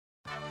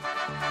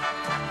And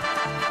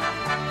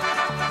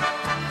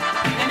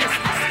it's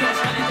still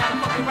shutting down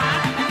the fucking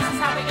ride. And this is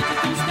how we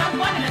introduce them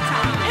one at a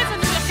time. Here's a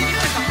New York City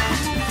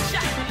rhythm.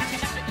 Shot when you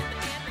connect it at the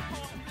end, they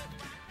call it.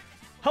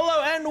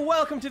 Hello and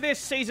welcome to this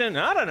season,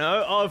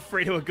 of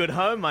Free to a Good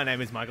Home. My name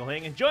is Michael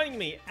Hing, and joining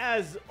me,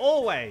 as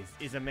always,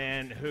 is a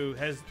man who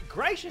has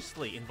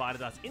graciously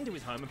invited us into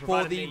his home and For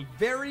provided the me...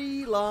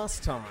 very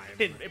last time.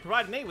 It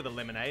provided me with a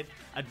lemonade,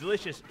 a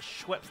delicious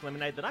Schweppes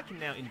lemonade that I can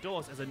now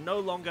endorse as a no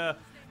longer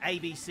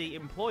ABC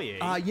employee.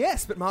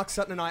 Yes, but Mark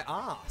Sutton and I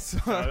are. So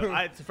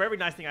So for every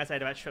nice thing I say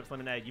about Schweppes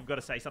lemonade, you've got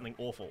to say something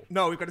awful.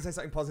 no, we've got to say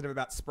something positive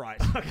about Sprite,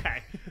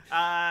 Okay.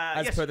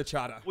 as Yes. per the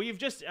charter. Well, you've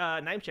just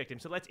name-checked him,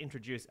 so let's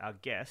introduce our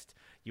guest.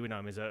 You would know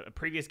him as a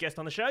previous guest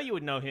on the show. You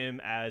would know him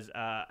as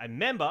a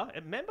member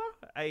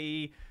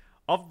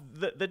of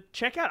the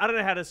checkout. I don't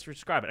know how to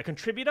describe it. A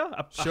contributor,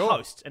 a Sure.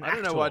 host, an I don't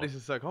actor. know why this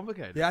is so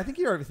complicated. Yeah, I think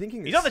you're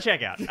overthinking this. He's on the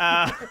checkout.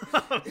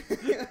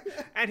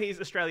 And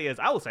he's Australia's,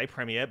 I will say,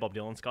 premier Bob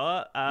Dylan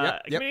scholar.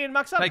 Yep. Comedian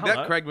Mark Sutton. Take Hello.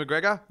 that, Craig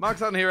McGregor. Mark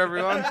Sutton here,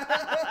 everyone.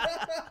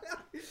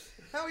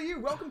 How are you?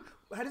 Welcome.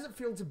 How does it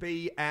feel to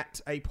be at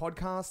a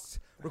podcast,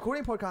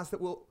 recording a podcast that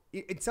will,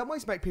 in some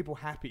ways, make people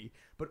happy,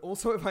 but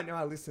also, if I know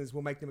our listeners,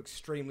 will make them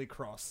extremely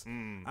cross.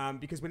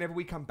 Because whenever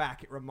we come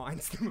back, it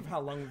reminds them of how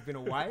long we've been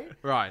away.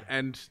 Right,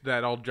 and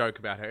that old joke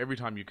about how every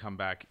time you come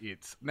back,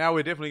 it's now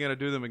we're definitely going to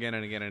do them again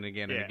and again and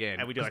again Yeah, and again.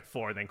 and we do like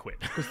 4 and then quit.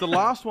 Because the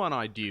last one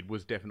I did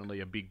was definitely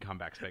a big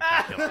comeback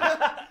spectacular.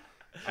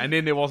 And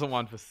then there wasn't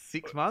one for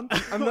 6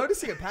 months. I'm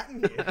noticing a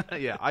pattern here.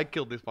 Yeah, I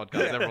killed this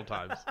podcast several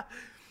times.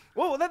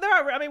 Well, there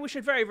are. I mean, we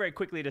should very, very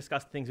quickly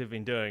discuss the things we've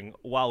been doing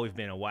while we've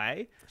been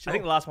away. Sure. I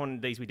think the last one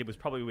of these we did was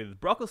probably with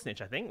Brocklesnitch,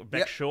 I think. Beck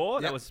Yep. Shaw.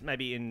 That Yep. was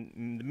maybe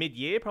in the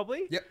mid-year,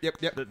 probably. Yep.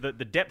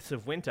 The depths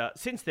of winter.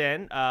 Since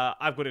then,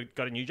 I've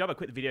got a new job. I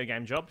quit the video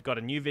game job. Got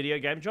a new video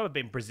game job. I've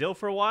been in Brazil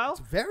for a while.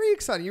 Very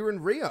exciting. You were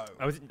in Rio.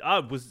 I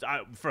was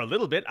for a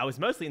little bit. I was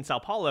mostly in Sao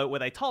Paulo,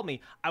 where they told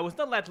me I was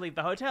not allowed to leave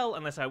the hotel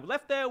unless I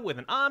left there with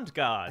an armed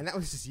guard. And that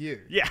was just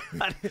you. Yeah,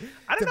 I don't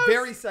It's know. a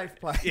very safe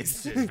place.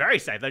 It's very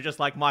safe. They're just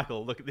like,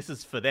 Michael, look, this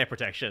is for their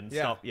protection.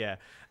 Yeah. Stop. Yeah.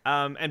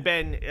 And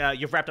Ben,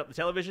 you've wrapped up the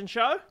television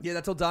show. Yeah,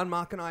 that's all done.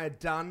 Mark and I are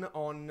done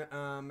on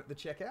the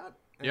checkout.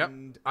 Yep,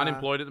 And,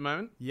 unemployed at the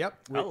moment.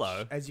 Yep.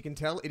 Hello. As you can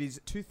tell, it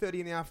is 2:30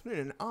 in the afternoon,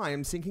 and I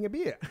am sinking a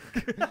beer.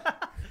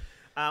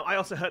 I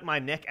also hurt my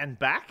neck and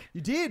back.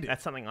 You did.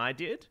 That's something I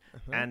did,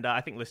 and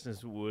I think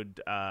listeners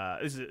would.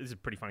 This is a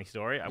pretty funny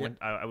story.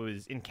 I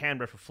was in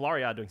Canberra for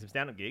Floriade doing some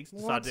stand-up gigs.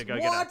 Decided to go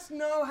What?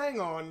 No, hang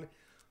on.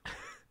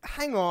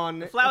 Hang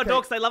on. Flower Okay.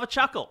 dorks. They love a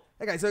chuckle.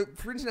 Okay, so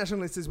for international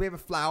listeners, we have a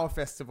flower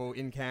festival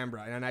in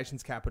Canberra, in our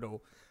nation's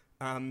capital,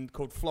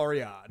 called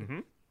Floriade. Mm-hmm.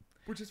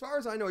 Which, as far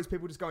as I know, is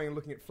people just going and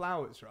looking at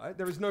flowers, right?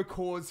 There is no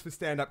cause for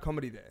stand-up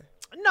comedy there.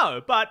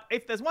 No, but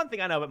if there's one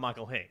thing I know about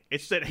Michael Hing,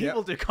 it's that he Yep.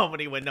 will do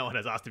comedy when no one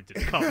has asked him to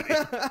do comedy.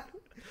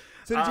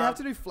 So did you have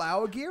to do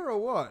flower gear or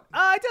what?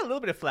 I did a little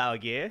bit of flower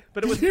gear,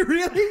 but it was Did you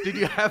really? Did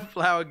you have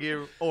flower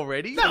gear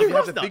already? No, Or did of you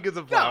have course to not. think of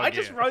some No, flower I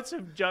gear? just wrote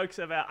some jokes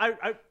about,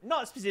 I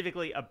not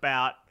specifically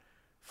about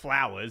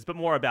flowers, but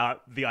more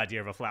about the idea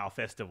of a flower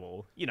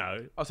festival. You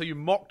know, Oh, so you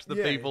mocked the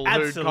Yeah. people who'd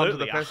come to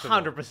absolutely, the festival.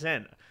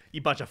 100%.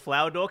 You bunch of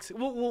flower dorks.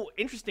 Well,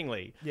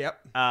 interestingly, Yep.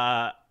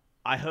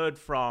 I heard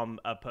from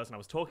a person I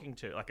was talking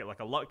to, like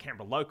a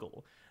Canberra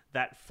local,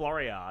 that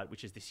Floriade,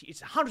 which is this,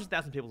 it's hundreds of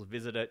thousands of people who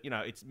visit it. You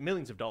know, it's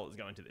millions of dollars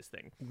going to this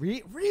thing.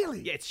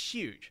 Really? Yeah, it's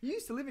huge. You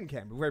used to live in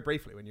Canberra very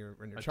briefly when you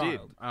were a I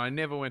child. did. I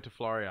never went to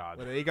Floriade.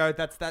 Well, there you go.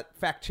 That's that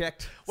fact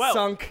checked. Well,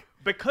 Sunk.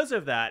 because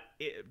of that,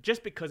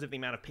 just because of the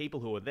amount of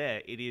people who are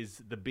there, it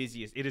is the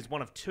busiest. It is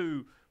one of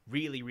 2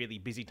 really, really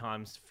busy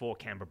times for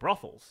Canberra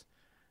brothels.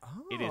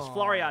 It is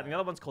Floriade, and the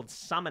other one's called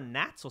Summer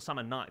Nats or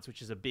Summer Nights,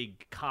 which is a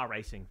big car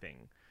racing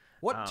thing.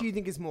 What do you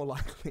think is more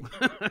likely?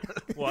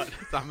 What?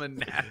 Summer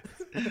nap.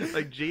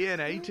 Like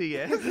GNATS.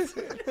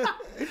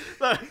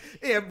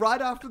 Yeah,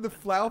 right after the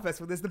flower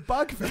festival, there's the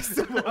bug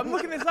festival. I'm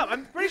looking this up.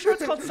 I'm pretty sure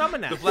it's called Summer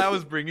Nats. The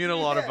flowers bring in a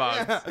lot of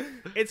bugs.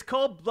 It's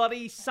called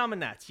bloody Summer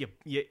Nats, you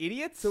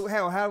idiots. So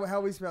how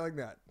are we spelling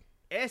that?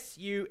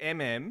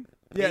 SUMM.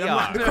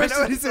 Yeah, the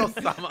question is,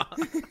 Summer.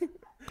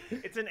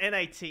 It's an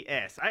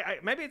NATS.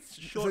 Maybe it's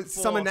so short it's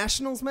for... Summer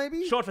Nationals,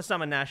 maybe? Short for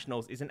Summer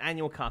Nationals is an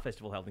annual car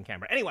festival held in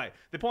Canberra. Anyway,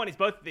 the point is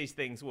both of these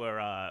things were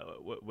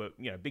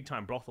big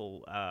time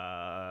brothel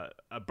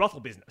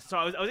business. So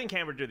I was in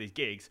Canberra to do these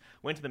gigs.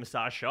 Went to the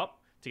massage shop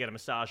to get a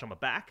massage on my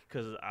back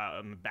because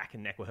my back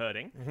and neck were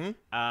hurting.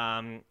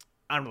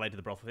 Unrelated to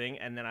the brothel thing.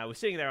 And then I was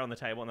sitting there on the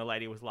table and the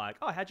lady was like,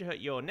 "Oh, how'd you hurt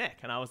your neck?"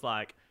 And I was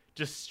like,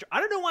 I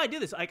don't know why I do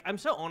this. Like, I'm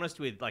so honest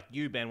with like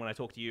you, Ben, when I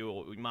talk to you,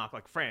 or Mark,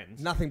 like friends.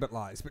 Nothing but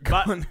lies, but go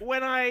on.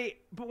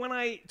 But when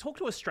I talk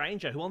to a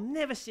stranger who I'll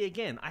never see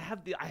again,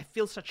 I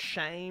feel such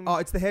shame. Oh,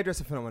 it's the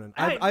hairdresser phenomenon.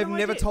 I have I've no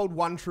never idea. told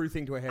one true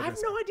thing to a I have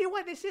hairdresser. no idea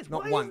why this is.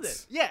 Not Why once. is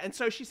this? Yeah, and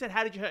so she said,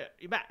 "How did you hurt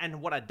your back?"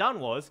 And what I'd done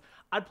was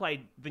I'd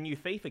played the new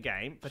FIFA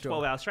game for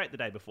 12 hours straight the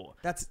day before.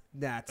 That's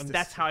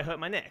how I hurt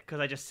my neck because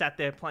I just sat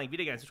there playing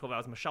video games for 12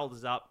 hours, my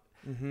shoulders up,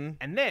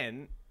 and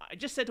then I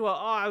just said to her, "Oh,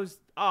 I was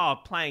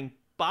playing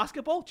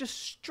basketball, just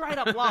straight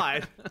up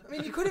lied. I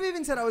mean, you could have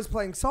even said I was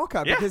playing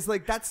soccer Yeah. because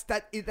like that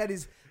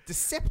is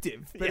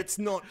deceptive, but Yeah. it's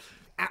not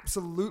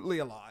absolutely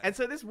a lie. And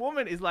so this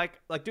woman is like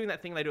doing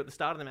that thing they do at the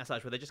start of the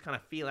massage where they just kind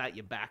of feel out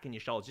your back and your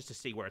shoulders just to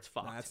see where it's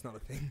fucked. No, that's not a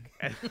thing.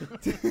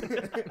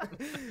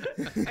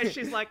 And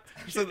she's like,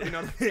 Absolutely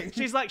not a thing.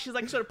 she's like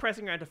sort of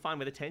pressing around to find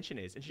where the tension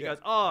is, and she goes,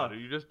 Why "Oh," don't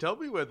you just tell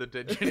me where the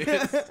tension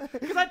is?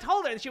 because I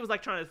told her, and she was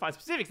like trying to find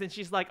specifics, and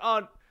she's like,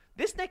 "Oh,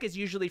 this neck is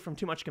usually from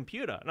too much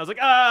computer," and I was like,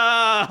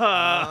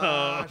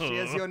 Ah, "Oh, she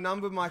has your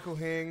number, Michael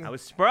Hing. I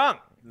was sprung."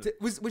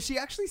 Was she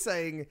actually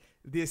saying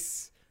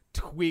this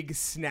twig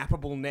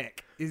snappable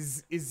neck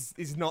is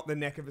not the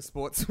neck of a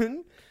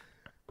sportsman?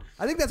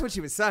 I think that's what she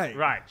was saying.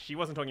 Right, she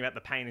wasn't talking about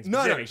the pain in No,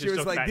 specific. she was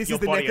talking like, about this your is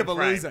the body neck of a and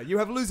frame. loser. You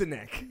have loser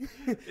neck.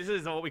 This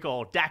is what we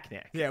call DAC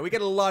neck. Yeah, we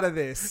get a lot of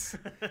this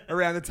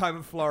around the time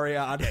of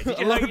Floriade. did A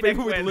you lot hurt of your neck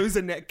people with when-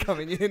 loser neck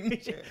coming in.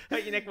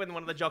 Hurt your neck when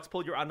one of the jocks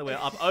pulled your underwear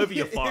up over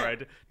your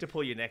forehead to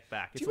pull your neck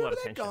back. It's Do you a lot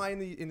remember of that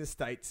tension. guy in the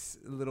States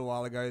a little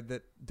while ago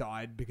that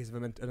died because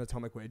of an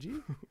atomic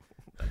wedgie?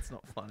 That's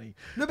not funny.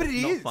 No, but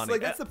it Not is. funny.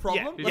 Like, that's the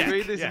problem. Did Like- you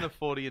read this Yeah. in the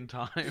 40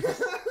 Times?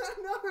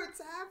 No,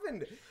 it's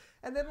happened.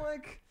 And then,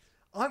 like,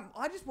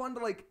 I just wonder,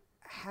 like,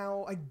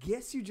 how, I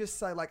guess you just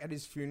say, like, at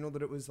his funeral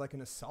that it was, like,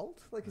 an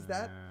assault? Like, is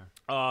that...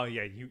 Oh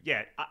yeah,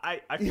 I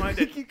find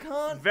it You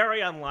can't... very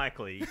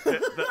unlikely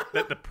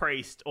that the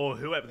priest or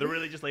whoever, the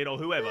religious leader or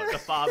whoever, the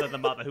father, the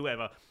mother,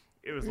 whoever,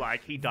 it was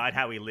like he died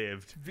how he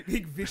lived.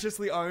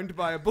 viciously owned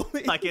by a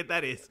bully. Like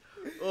that is,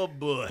 oh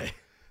boy.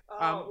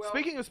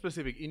 Speaking of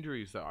specific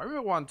injuries, though, I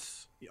remember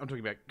once, I'm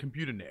talking about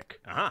computer neck.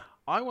 Uh-huh.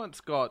 I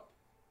once got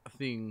a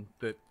thing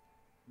that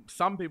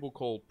some people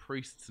call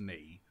priest's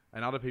knee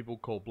and other people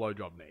call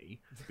blowjob knee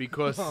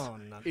because Oh,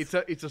 nuts.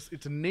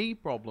 it's a knee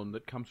problem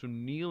that comes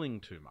from kneeling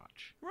too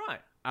much. Right.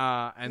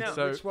 And Now,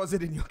 so, Which was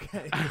it in your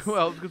case?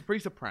 well, because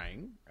priests are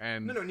praying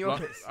and No, in your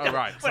case. Oh,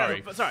 right,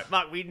 sorry. Sorry,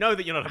 Mark. We know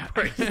that you're not a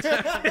priest.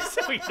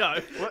 So we know.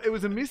 Well, it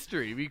was a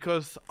mystery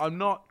because I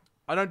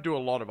don't do a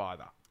lot of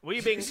either. Were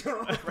you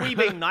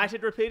being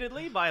knighted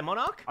repeatedly by a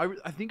monarch?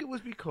 I think it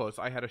was because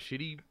I had a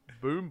shitty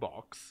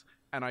boombox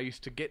and I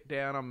used to get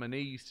down on my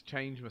knees to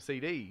change my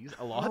CDs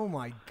a lot. Oh,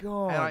 my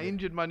God. And I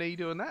injured my knee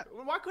doing that.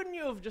 Why couldn't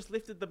you have just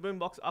lifted the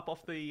boombox up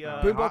off the?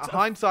 Boombox-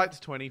 Hindsight's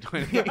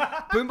 2020.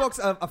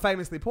 Boombox are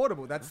famously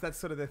portable. That's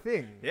sort of the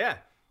thing. Yeah.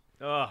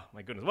 Oh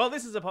my goodness. Well,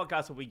 this is a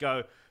podcast where we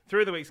go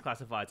through the week's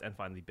classifieds and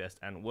find the best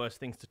and worst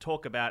things to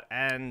talk about.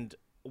 And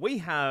we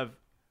have,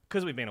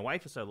 because we've been away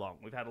for so long,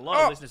 we've had a lot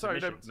of listener sorry,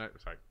 submissions. no,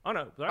 sorry. Oh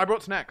no, sorry. I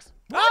brought snacks.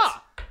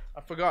 Ah!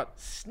 I forgot.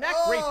 Snack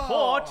Oh!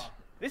 report.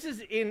 This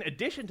is in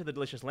addition to the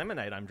delicious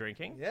lemonade I'm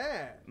drinking.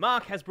 Yeah.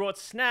 Mark has brought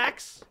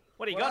snacks.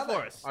 What do you What got are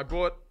for they? us? I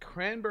brought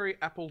cranberry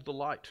apple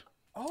delight.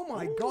 Oh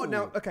my God!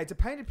 Now, okay, to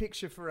paint a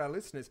picture for our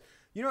listeners,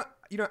 you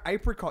know,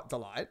 apricot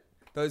delight,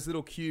 those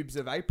little cubes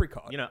of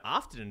apricot. You know,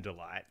 Afternoon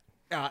Delight.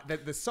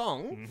 The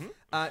song.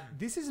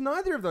 This is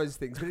neither of those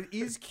things, but it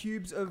is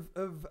cubes of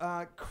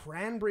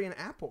cranberry and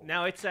apple.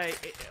 Now it's a.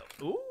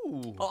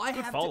 Ooh. Oh, I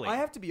good have Foley.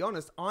 to be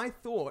honest. I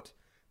thought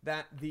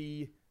that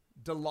the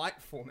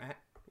delight format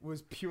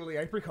was purely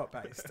apricot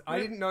based. I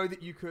didn't know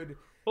that you could.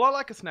 Well, I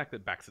like a snack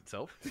that backs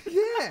itself.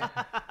 Yeah.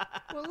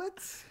 Well,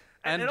 let's.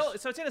 And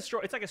so it's in a straw.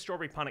 It's like a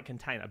strawberry punnet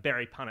container, a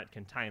berry punnet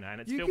container,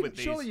 and it's You filled can, with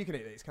these. surely you can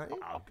eat these, can't you?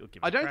 I'll give it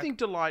I a don't crack. think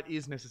delight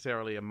is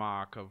necessarily a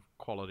mark of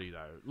quality,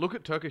 though. Look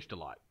at Turkish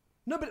delight.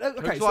 No, but Turkish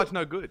okay. delight's So,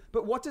 no good.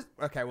 but what does?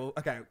 Okay, well,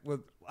 I We're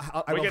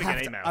will getting have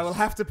an to. email. I will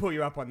have to pull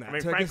you up on that. I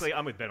mean, Turkish- frankly,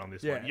 I'm with Ben on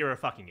this Yeah. one. You're a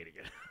fucking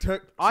idiot.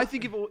 I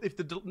think if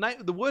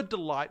the word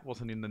delight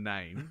wasn't in the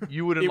name,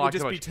 you wouldn't It would like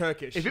just so be much.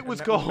 Turkish, If it and was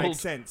that would called, make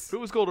sense. if it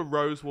was called a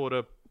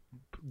rosewater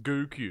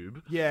goo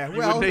cube, Yeah, you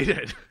well, would need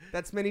it.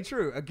 that's many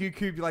true. A goo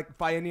cube, like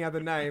by any other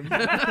name.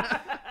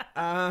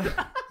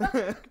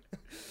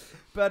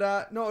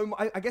 But no,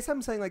 I guess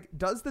I'm saying, like,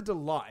 does the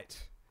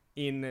delight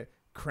in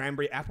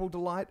cranberry apple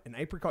delight and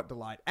apricot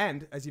delight,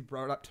 and as you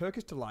brought up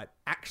Turkish delight,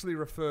 actually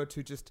refer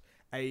to just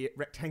a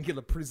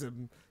rectangular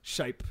prism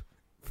shape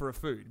for a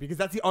food? Because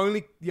that's the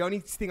only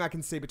thing I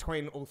can see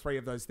between all three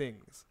of those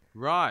things.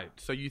 Right.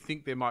 So you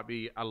think there might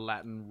be a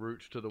Latin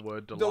root to the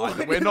word delight Delight.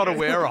 that we're not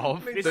aware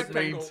of Means that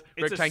rectangle. means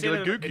It's rectangular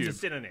a goo synonym, cube. It's a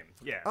synonym.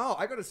 Yeah. Oh,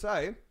 I got to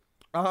say,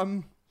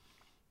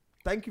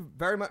 thank you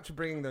very much for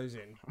bringing those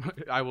in.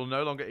 I will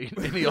no longer eat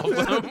any of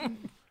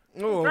them.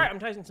 Oh, Great. I'm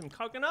tasting some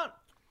coconut,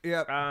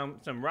 yeah.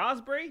 some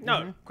raspberry,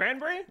 no,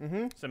 cranberry,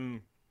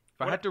 some.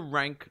 If I had to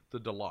rank the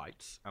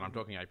delights, and I'm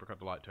talking apricot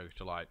delight, Turkish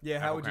delight, Yeah,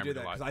 how apple would you do that?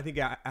 cranberry Because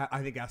delight.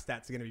 I think our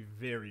stats are going to be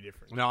very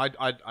different. No,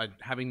 I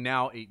having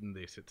now eaten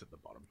this, it's at the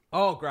bottom.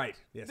 Oh, great!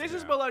 Yes, This I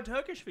is know. below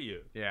Turkish for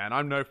you. Yeah, and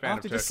I'm no fan of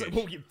After Turkish. just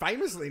well, you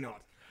famously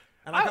not.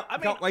 And I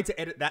can't wait to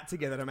edit that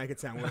together to make it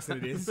sound worse than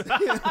it is.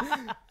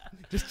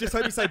 just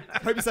hope you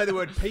say the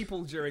word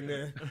people during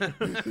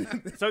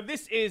the. So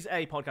this is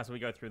a podcast where we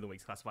go through the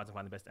week's classifieds and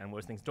find the best and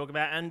worst things to talk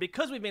about. And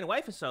because we've been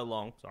away for so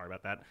long, sorry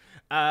about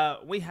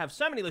that, we have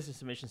so many listener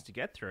submissions to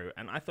get through.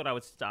 And I thought I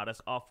would start us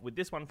off with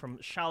this one from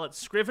Charlotte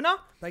Scrivener.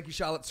 Thank you,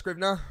 Charlotte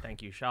Scrivener.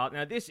 Thank you, Charlotte.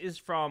 Now, this is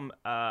from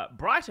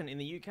Brighton in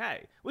the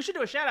UK. We should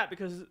do a shout-out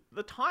because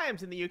the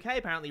Times in the UK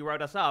apparently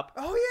wrote us up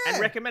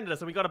and recommended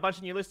us, and we got a bunch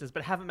of new listeners,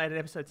 but haven't made an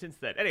episode since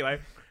then. Anyway.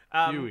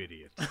 You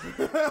idiot.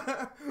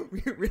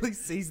 We really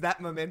seized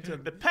that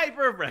momentum. The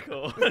paper of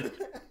record.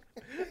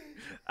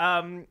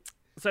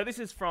 So this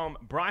is from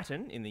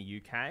Brighton in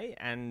the UK,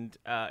 and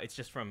it's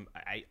just from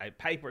a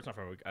paper. It's not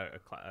from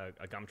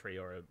a Gumtree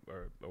or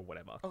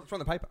whatever. Oh, it's from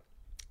the paper.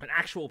 An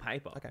actual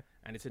paper. Okay.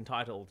 And it's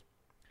entitled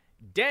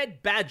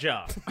Dead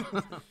Badger.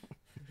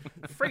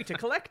 Free to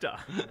collector.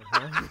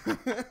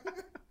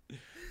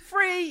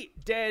 Free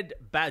dead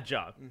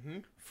badger.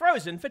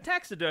 Frozen for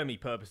taxidermy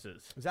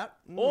purposes. Is that?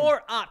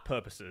 Or art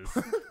purposes.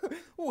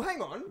 Oh,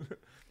 hang on.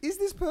 Is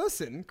this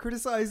person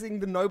criticizing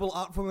the noble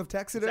art form of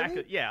taxidermy?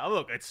 Exactly. Yeah,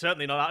 look, it's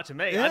certainly not art to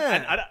me.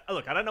 Yeah.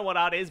 I don't know what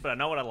art is, but I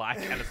know what I like,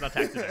 and it's not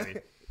taxidermy.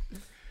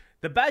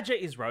 The badger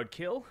is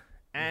roadkill,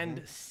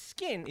 and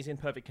skin is in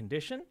perfect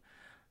condition.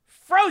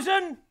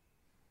 Frozen!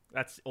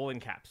 That's all in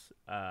caps.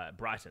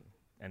 Brighton.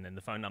 And then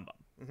the phone number.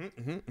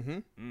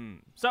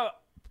 So,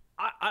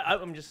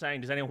 I'm just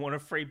saying, does anyone want a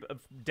free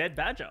dead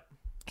badger?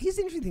 Here's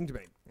the interesting thing to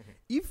me.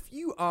 If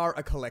you are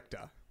a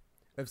collector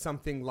of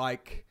something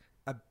like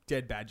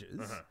dead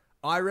badgers,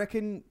 I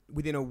reckon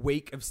within a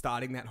week of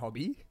starting that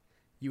hobby,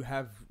 you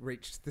have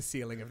reached the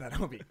ceiling of that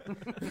hobby.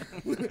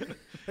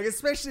 Like,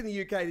 especially in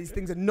the UK, these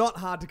things are not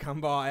hard to come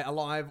by,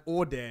 alive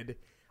or dead.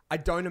 I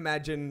don't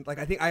imagine,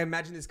 I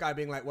imagine this guy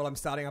being like, well, I'm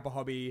starting up a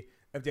hobby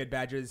of dead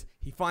badgers.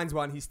 He finds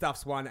one, he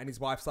stuffs one, and his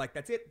wife's like,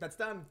 that's it, that's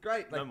done,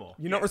 great. Like, No more.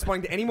 You're not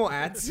responding to any more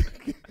ads.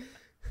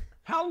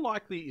 How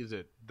likely is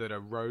it that a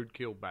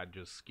roadkill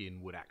badger's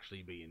skin would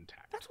actually be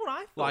intact? That's what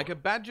I thought. Like, a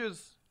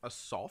badgers are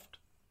soft,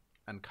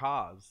 and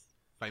cars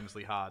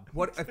famously hard.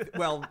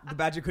 Well, the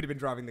badger could have been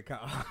driving the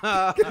car.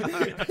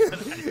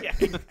 Yeah,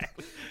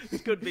 exactly.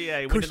 This could be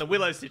a Wind in the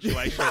Willows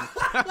situation.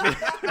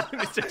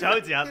 Mr.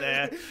 Toad's out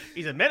there.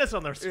 He's a menace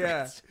on the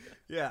streets.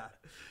 Yeah,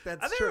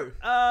 that's Are there, true.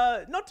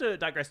 not to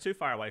digress too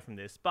far away from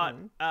this, but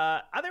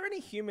are there any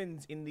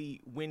humans in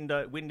the Wind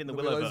in the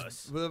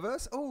Willowverse?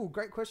 Willowverse? Oh,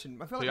 great question.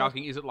 I feel So like you're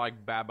asking, is it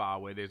like Babar,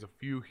 where there's a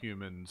few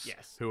humans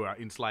Yes. who are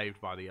enslaved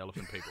by the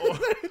elephant people?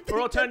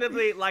 Or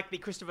alternatively, like the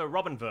Christopher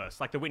Robin verse,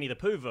 like the Winnie the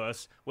Pooh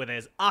verse, where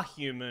there's a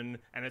human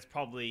and it's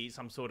probably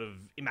some sort of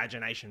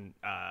imagination,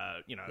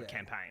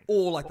 campaign.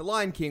 Or like the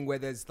Lion King, where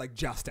there's like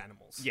just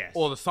animals. Yes.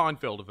 Or the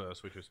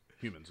Seinfeldiverse, which is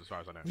humans, as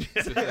far as I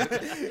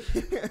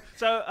know.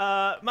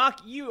 So, Mark,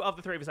 you of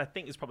the three of us, I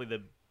think, is probably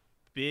the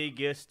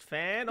biggest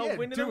fan of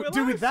Wind in the Willows.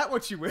 do with that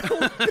what you will.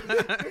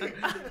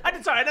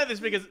 I know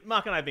this because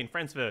Mark and I have been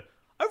friends for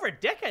over a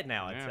decade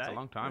now, I'd say. It's a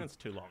long time. It's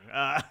too long.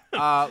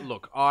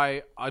 Look,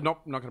 I'm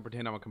not going to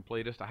pretend I'm a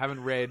completist. I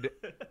haven't read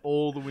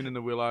all the Wind in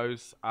the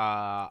Willows.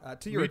 To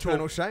your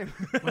eternal shame.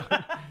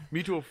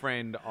 Mutual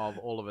friend of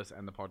all of us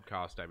and the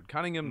podcast, David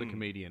Cunningham, the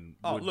comedian.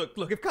 Oh, would-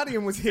 look, if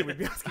Cunningham was here, we'd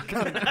be asking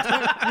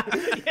Cunningham.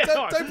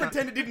 Don't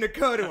pretend it didn't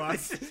occur to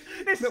us.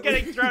 This is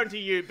getting thrown to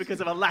you because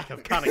of a lack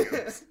of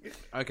Cunningham.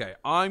 Okay,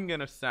 I'm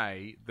going to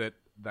say that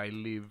they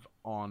live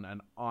on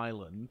an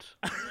island.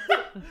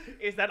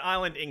 Is that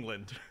island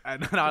England?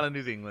 And that island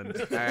is England.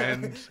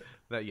 And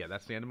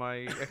that's the end of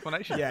my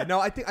explanation. Yeah,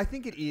 no, I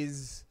think it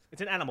is.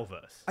 It's an animal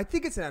verse. I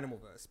think it's an animal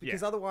verse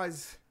because Yeah.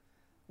 otherwise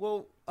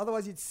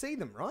you'd see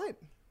them, right?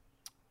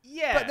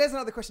 Yeah. But there's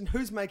another question: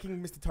 who's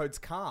making Mr. Toad's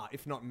car,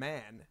 if not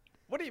man?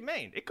 What do you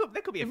mean? There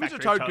could be a If factory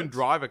Mr. Toad of can toads.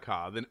 drive a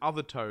car, then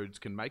other toads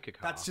can make a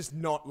car. That's just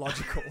not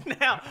logical.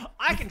 Now,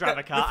 I can drive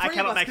a car. I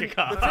cannot make a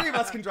car. The three of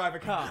us can drive a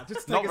car.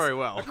 Just take Not very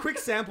well. A quick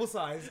sample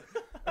size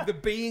of the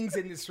beings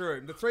in this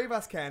room. The three of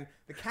us can.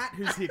 The cat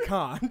who's here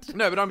can't.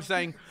 No, but I'm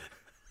saying,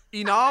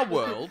 in our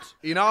world,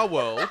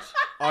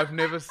 I've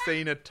never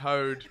seen a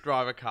toad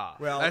drive a car.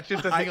 Well, that's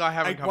just a thing I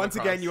haven't come once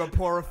across. again, you are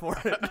poorer for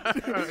it.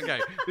 Okay,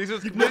 this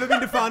is Never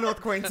been to far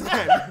north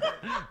Queensland.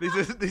 this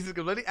is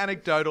completely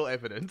anecdotal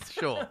evidence.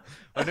 Sure,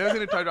 I've never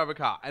seen a toad drive a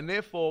car, and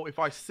therefore, if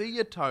I see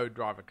a toad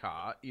drive a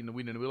car in the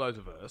Wind and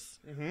Willows-verse,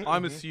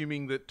 I'm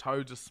assuming that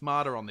toads are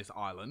smarter on this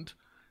island,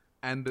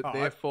 and that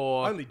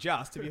therefore. Only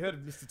just. Have you heard of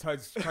Mr.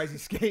 Toad's crazy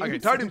schemes? Okay,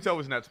 Toad himself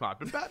isn't that smart,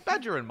 but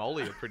Badger and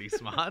Molly are pretty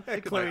smart.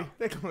 They're cluey.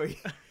 They're cluey.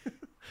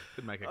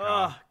 Could make a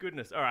car. Oh,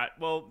 goodness. All right.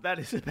 Well, that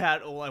is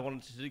about all I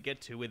wanted to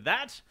get to with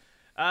that.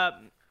 All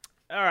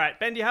right.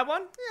 Ben, do you have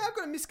one? Yeah, I've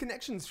got a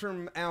misconnections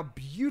from our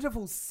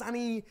beautiful,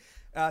 sunny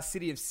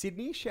city of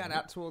Sydney. Shout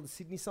out to all the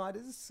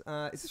Sydney-siders.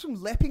 Is this from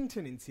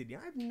Leppington in Sydney?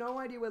 I have no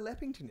idea where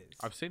Leppington is.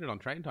 I've seen it on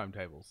train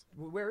timetables.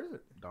 Where is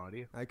it? No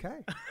idea. Okay.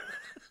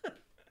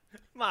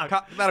 Mark.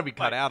 That'll be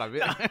cut out, I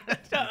bet.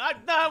 No,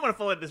 I want to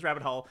follow this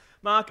rabbit hole.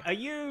 Mark, are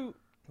you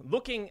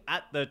looking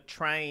at the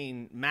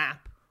train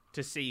map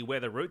to see where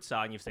the routes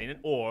are and you've seen it,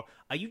 or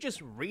are you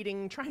just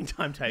reading train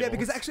timetables? Yeah,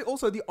 because actually,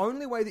 also the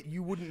only way that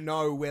you wouldn't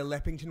know where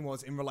Leppington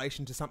was in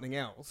relation to something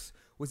else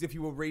was if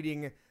you were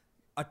reading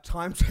a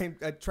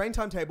train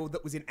timetable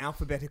that was in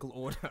alphabetical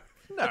order.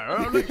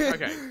 No, look,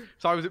 okay.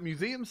 So I was at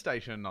Museum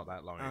Station not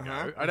that long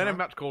ago. I don't have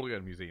much call to go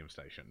to Museum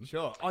Station.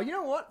 Sure. Oh, you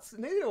know what?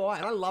 Neither do I,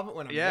 and I love it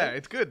when I'm Yeah, there.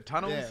 it's good.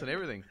 Tunnels Yeah. and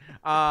everything.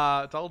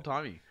 It's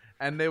old-timey.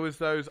 And there was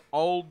those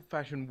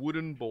old-fashioned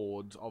wooden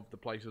boards of the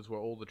places where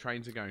all the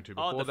trains are going to.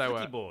 Oh, Before the they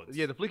flicky were, boards.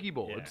 Yeah, the flicky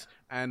boards.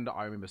 Yeah. And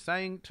I remember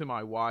saying to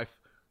my wife,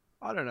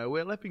 I don't know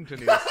where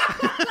Leppington is.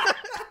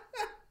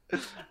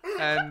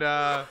 And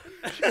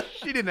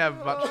she didn't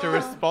have much to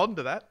respond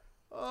to that.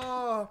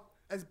 Oh,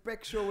 as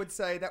Beck Shaw would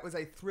say, that was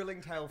a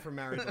thrilling tale from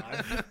married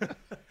life.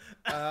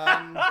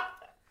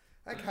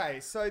 Okay,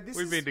 so this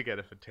We've is... been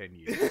together for 10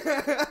 years.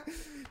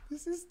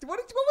 This is... What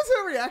was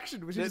her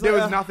reaction? Was she just There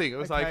like, was nothing. It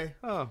was okay. like,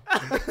 oh.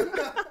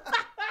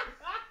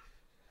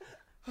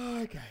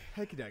 Okay,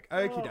 okie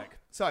doke.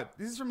 So,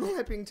 this is from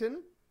Leppington.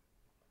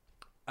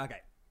 Okay,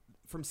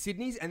 from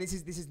Sydney's, and this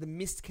is the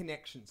missed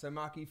connection. So,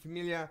 Mark, are you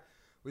familiar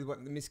with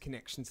what the missed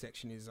connection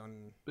section is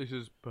on? This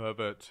is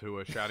perverts who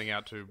are shouting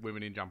out to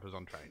women in jumpers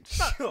on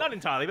trains. Not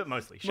entirely, but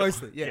mostly. Sure.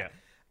 Mostly, yeah.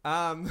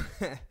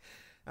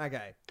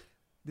 Okay,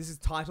 this is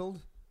titled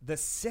 "The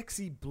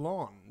Sexy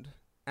Blonde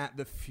at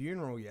the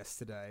Funeral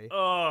Yesterday,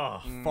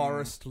 Oh.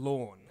 Forest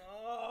Lawn."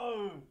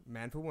 Oh.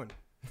 Man for woman.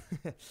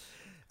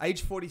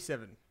 Age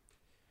 47.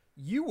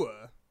 You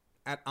were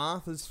at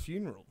Arthur's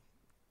funeral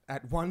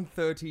at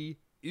 1:30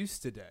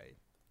 Easter Day.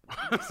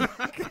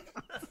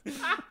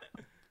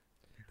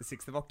 The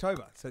 6th of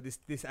October. So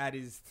this ad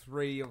is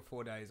 3 or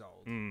 4 days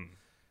old.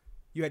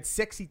 You had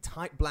sexy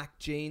tight black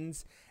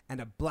jeans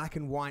and a black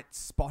and white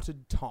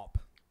spotted top.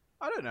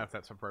 I don't know if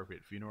that's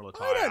appropriate funeral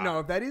attire. I don't know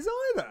if that is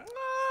either.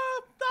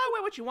 No,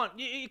 wear what you want.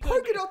 You could,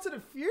 Polka dots at a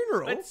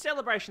funeral? It's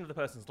celebration of the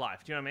person's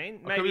life. Do you know what I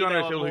mean? I could be one they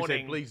of those were people who mourning.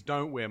 said, please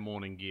don't wear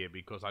mourning gear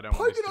because I don't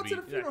want Polka this to dots be... at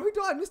a funeral? Who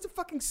died? Mr.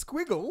 fucking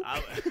Squiggle.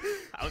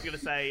 I was going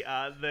to say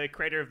the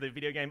creator of the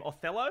video game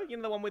Othello. You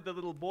know the one with the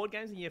little board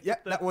games and you Yeah,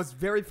 flip the... that was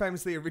very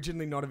famously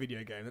originally not a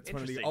video game. That's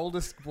one of the Interesting.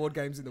 oldest board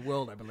games in the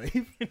world, I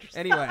believe.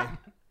 Anyway.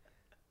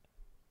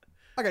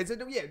 Okay, so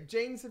yeah,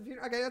 jeans and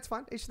funeral. Okay, that's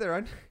fine. Each their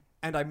own.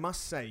 And I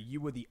must say, you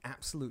were the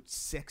absolute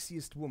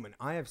sexiest woman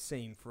I have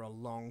seen for a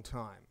long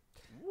time.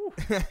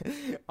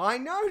 I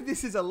know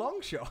this is a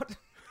long shot.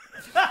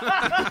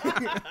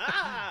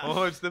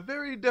 Oh, it's the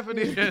very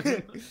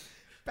definition.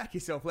 Back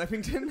yourself,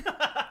 Leppington.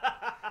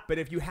 But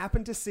if you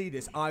happen to see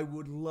this, I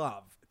would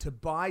love to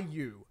buy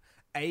you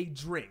a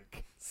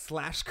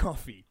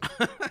drink/coffee.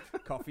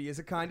 Coffee is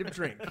a kind of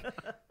drink.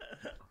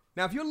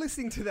 Now, if you're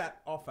listening to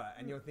that offer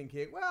and you're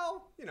thinking,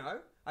 well, you know,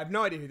 I have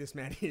no idea who this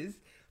man is,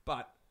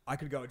 but I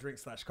could go a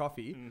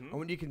drink/coffee, I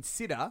want you to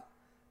consider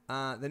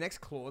the next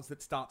clause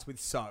that starts with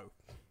so.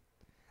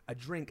 A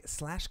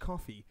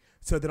drink/coffee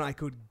so that I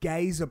could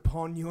gaze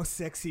upon your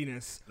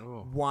sexiness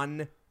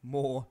one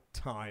more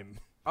time.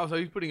 Oh, so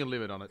he's putting a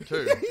limit on it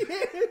too.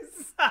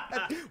 Yes.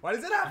 Why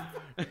does it have?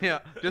 Yeah,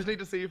 just need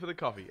to see you for the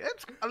coffee.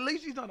 At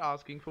least he's not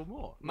asking for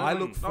more. No, I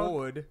look no.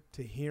 forward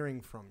to hearing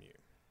from you.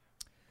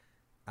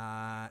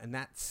 And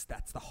that's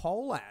the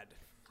whole ad.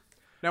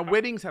 Now,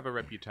 weddings have a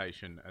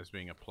reputation as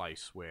being a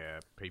place where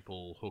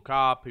people hook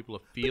up, people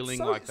are feeling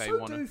like they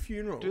want do to...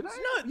 funerals. Do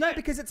they? No,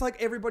 because it's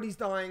like everybody's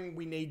dying.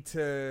 We need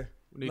to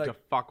to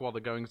fuck while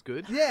the going's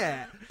good.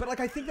 Yeah, but like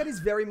I think that is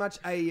very much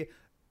an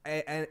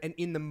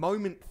in the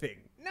moment thing.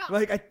 No,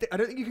 like I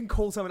don't think you can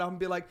call someone up and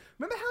be like,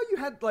 remember how you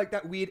had like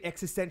that weird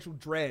existential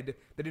dread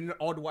that in an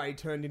odd way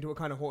turned into a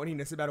kind of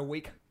horniness about a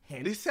week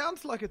hence? This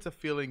sounds like it's a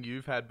feeling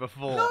you've had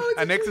before. No,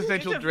 it's An a-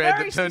 existential it's a dread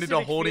very that turned into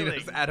specific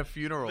horniness feeling. at a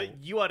funeral.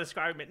 But you are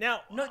describing it.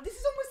 Now, No, this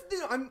is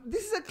almost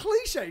this is a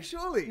cliche,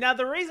 surely. Now,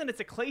 the reason it's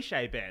a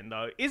cliche, Ben,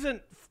 though,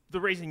 isn't the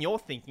reason you're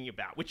thinking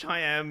about, which I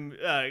am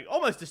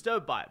almost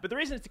disturbed by it. But the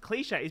reason it's a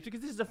cliche is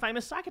because this is a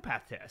famous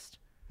psychopath test.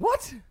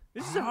 What?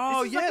 This is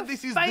Oh, this is yeah, like a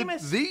this is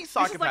famous, the this is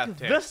psychopath like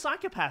test. The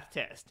psychopath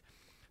test.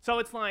 So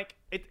it's like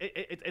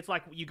it's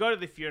like you go to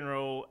the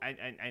funeral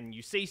and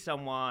you see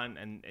someone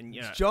and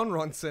you know It's John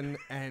Ronson,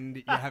 and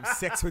you have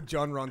sex with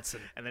John Ronson.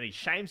 and then he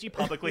shames you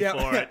publicly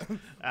Yeah. for it.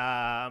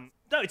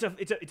 No,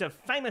 it's a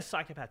famous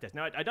psychopath test.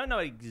 Now I don't know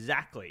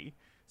exactly,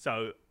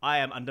 so I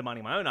am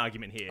undermining my own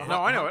argument here.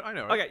 No, I know it.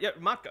 Okay, yeah,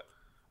 Mark, go.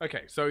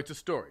 Okay, so it's a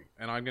story,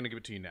 and I'm going to give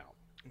it to you now.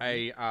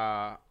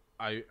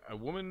 A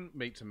woman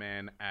meets a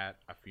man at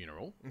a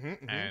funeral,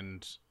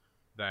 and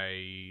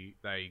they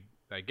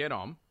get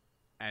on,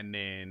 and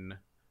then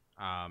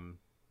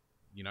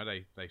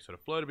they sort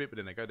of flirt a bit, but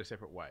then they go their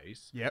separate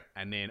ways. Yep.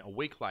 And then a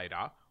week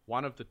later,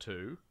 one of the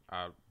two,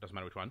 doesn't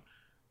matter which one,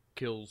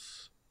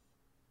 kills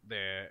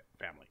their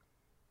family.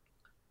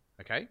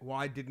 Okay.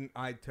 Why didn't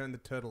I turn the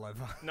turtle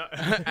over? No,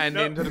 And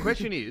no. then so the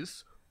question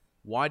is,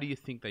 why do you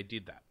think they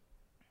did that?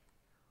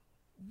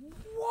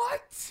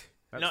 What?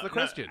 That's the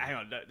question. Hang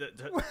on.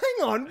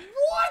 Hang on,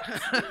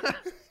 what?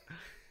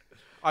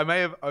 I may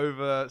have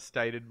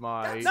overstated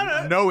my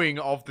No. knowing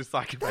of the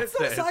psychopath. That's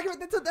not a test.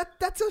 psychopath.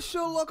 That's a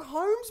Sherlock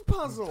Holmes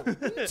puzzle.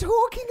 What are you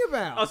talking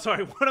about? Oh,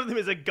 sorry. One of them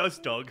is a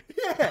ghost dog.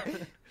 Yeah.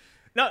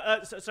 No,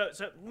 so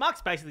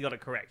Mark's basically got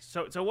it correct.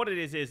 So what it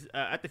is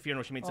at the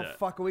funeral she meets Oh a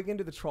fuck! Are we going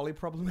to do the trolley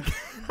problem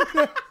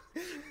again?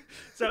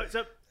 so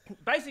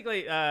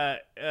basically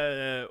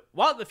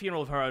while at the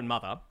funeral of her own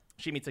mother,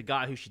 she meets a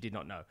guy who she did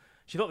not know.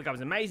 She thought the guy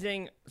was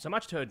amazing. So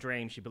much to her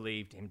dream, she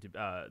believed him to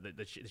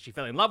that she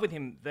fell in love with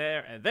him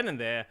there and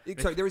there.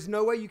 So there is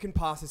no way you can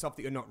pass this off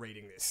that you're not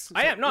reading this.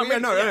 I am. No, I'm Yeah,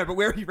 reading- no, yeah. no. But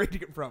where are you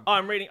reading it from? Oh,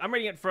 I'm reading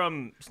it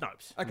from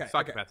Snopes. Okay.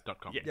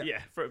 Psychopath.com. Yeah,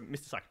 from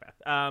Mr.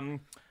 Psychopath.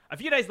 A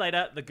few days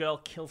later, the girl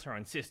kills her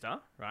own sister.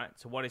 Right.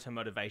 So what is her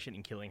motivation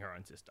in killing her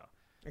own sister?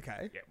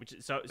 Okay. Yeah. Which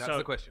is so. That's so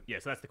the question. Yeah.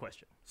 So that's the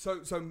question. So,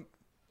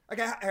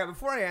 okay.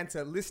 Before I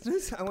answer,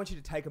 listeners, I want you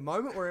to take a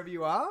moment wherever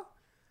you are,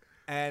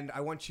 and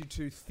I want you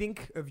to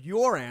think of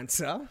your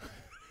answer,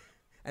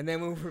 and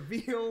then we'll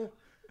reveal.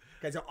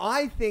 Okay. So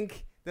I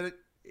think that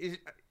it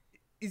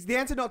is the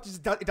answer. Not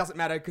just it doesn't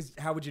matter because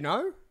how would you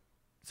know?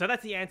 So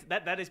that's the answer.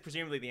 That is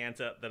presumably the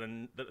answer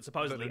that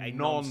supposedly That a a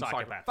non-psychopath.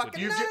 non-psychopath. would Fucking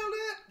give. nailed You've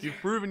it. You've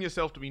proven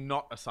yourself to be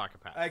not a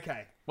psychopath.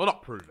 Okay. Well,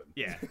 not proven.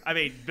 Yeah, I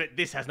mean, but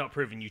this has not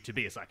proven you to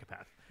be a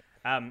psychopath.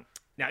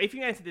 Now, if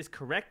you answer this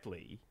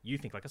correctly, you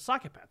think like a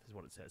psychopath, is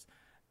what it says.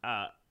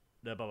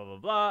 The blah, blah, blah,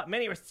 blah.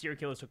 Many arrested serial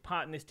killers took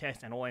part in this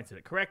test and all answered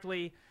it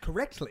correctly.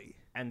 Correctly.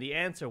 And the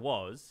answer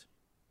was,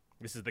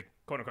 this is the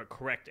quote-unquote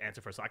correct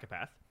answer for a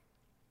psychopath,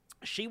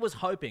 she was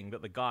hoping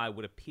that the guy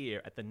would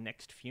appear at the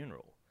next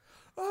funeral.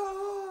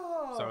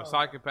 Oh. So a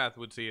psychopath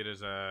would see it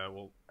as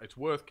it's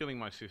worth killing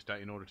my sister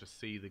in order to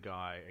see the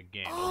guy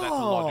again. Or that's a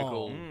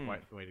logical way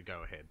for me to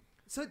go ahead.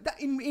 So that,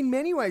 in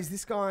many ways,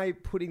 this guy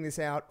putting this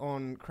out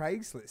on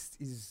Craigslist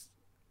is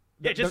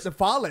the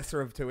far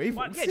lesser of two evils.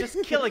 What? Yeah, just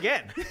kill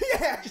again.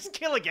 Yeah. Just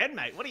kill again,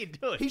 mate. What are you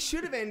doing? He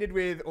should have ended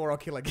with, or I'll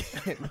kill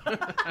again.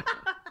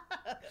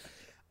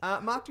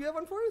 Mark, do you have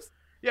one for us?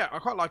 Yeah, I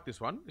quite like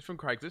this one. It's from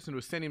Craigslist and it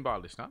was sent in by a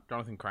listener,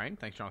 Jonathan Crane.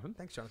 Thanks, Jonathan.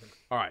 Thanks, Jonathan.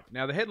 All right.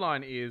 Now, the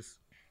headline is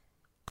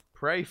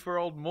Pray for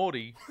Old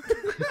Morty.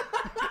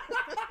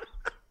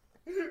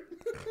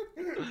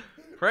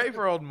 Pray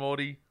for Old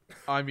Morty.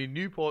 I'm in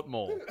Newport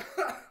Mall.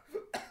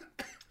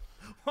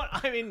 What?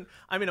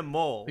 I'm in a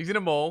mall. He's in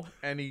a mall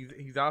and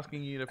he's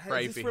asking you to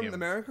pray is this for from him.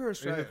 America or This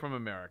Australia? is from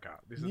America.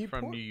 This is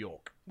Newport? from New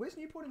York. Where's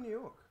Newport in New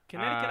York?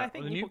 Connecticut, I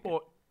think. The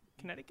Newport,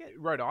 Connecticut?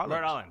 Rhode Island.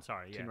 Rhode Island,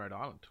 sorry. It's Yeah. in Rhode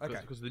Island. Okay.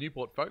 Because the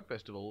Newport Folk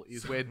Festival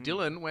is where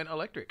Dylan went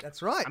electric.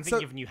 That's right. I'm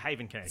thinking of New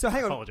Haven, Connecticut. So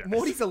hang on, Apologize.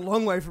 Morty's a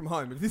long way from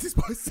home. If this is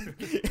posted,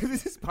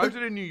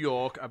 Posted in New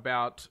York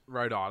about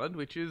Rhode Island,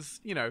 which is,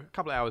 a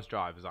couple of hours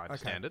drive as I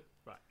understand it.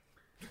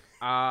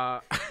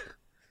 Right.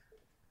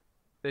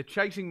 They're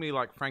chasing me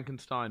like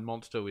Frankenstein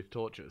monster with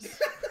torches.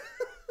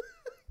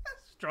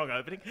 Strong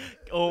opening.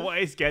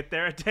 Always get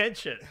their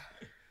attention.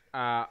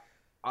 I'm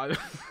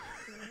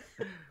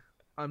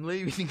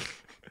leaving.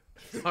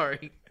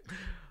 Sorry.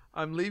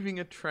 I'm leaving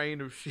a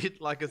train of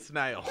shit like a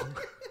snail.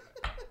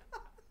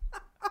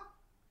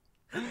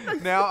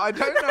 Now, I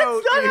don't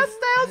know. That's not how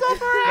snails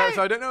operate! No,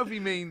 so I don't know if he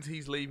means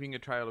he's leaving a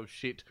trail of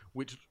shit,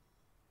 which,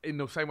 in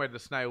the same way the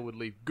snail would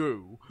leave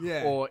goo,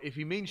 Yeah. or if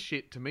he means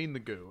shit to mean the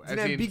goo. It's an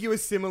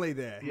ambiguous simile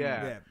there.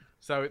 Yeah.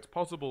 So it's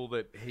possible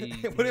that he.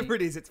 Whatever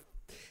it is, it's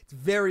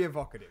very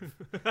evocative.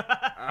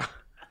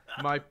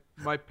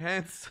 My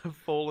pants have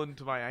fallen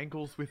to my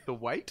ankles with the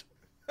weight.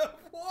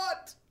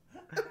 What?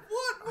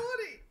 What,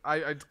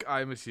 Morty?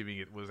 I'm assuming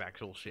it was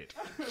actual shit.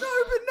 No,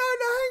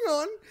 hang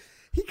on.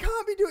 He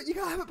can't be doing. You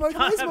can't have it both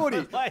ways, have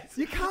Morty. both ways.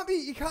 You can't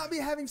be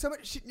having so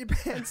much shit in your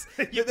pants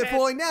that they're pants-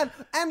 falling down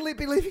and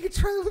be leaving a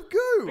trail of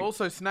goo.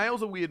 Also,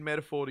 snail's a weird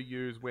metaphor to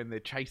use when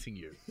they're chasing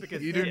you.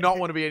 Because You do not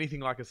want to be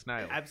anything like a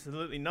snail.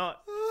 Absolutely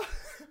not.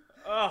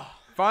 Oh,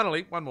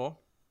 Finally, one more.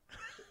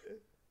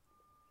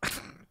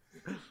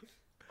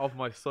 Of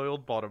my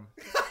soiled bottom.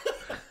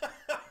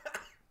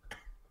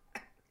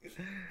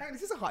 Hang on,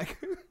 is this a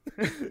haiku?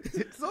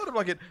 It's sort of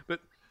like it, but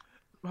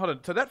hold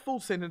on. So that full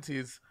sentence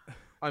is,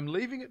 I'm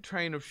leaving a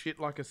train of shit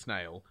like a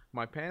snail.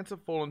 My pants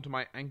have fallen to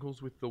my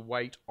ankles with the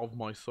weight of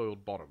my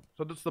soiled bottom.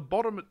 So it's the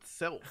bottom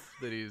itself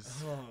that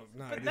is... Oh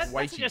no. but this- that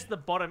weighty. suggests the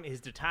bottom is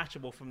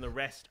detachable from the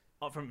rest,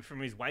 from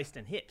his waist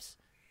and hips.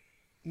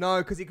 No,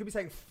 because he could be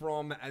saying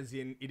from, as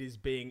in it is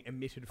being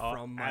emitted Oh,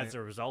 from. My, as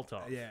a result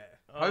of. yeah.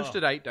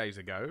 Posted 8 days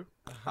ago.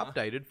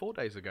 Updated 4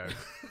 days ago.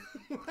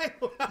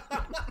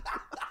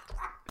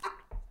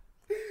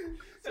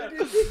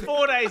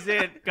 4 days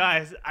in,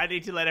 guys, I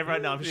need to let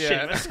everyone know I'm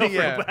shitting myself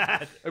real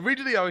bad.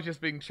 Originally, I was just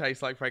being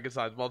chased like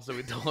Frankenstein's monster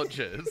with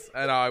torches,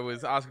 and I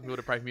was asking people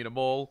to pray for me in a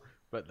mall,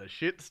 but the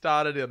shit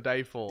started on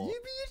day 4. You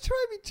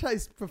try to be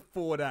chased for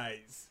 4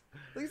 days.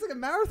 Like, it's like a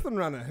marathon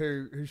runner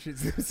who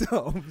shits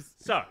themselves.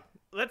 So,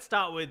 let's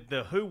start with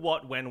the who,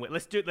 what, when, where.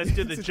 Let's do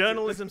the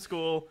journalism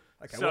school.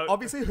 Okay, So- well,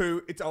 obviously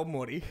it's old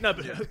Morty. No,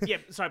 but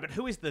but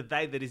who is the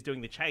they that is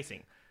doing the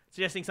chasing?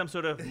 Suggesting some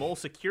sort of mall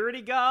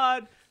security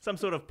guard, some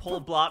sort of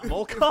Paul Blart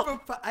mall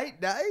cop. For 8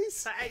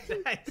 days? For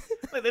 8 days.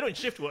 Look, they're doing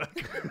shift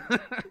work.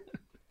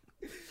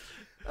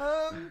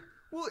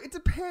 Well, Well, it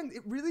depends.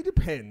 It really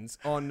depends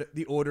on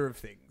the order of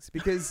things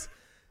because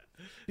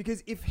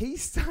if he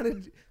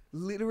started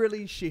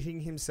literally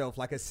shitting himself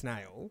like a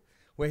snail,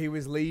 where he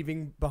was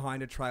leaving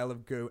behind a trail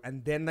of goo,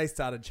 and then they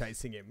started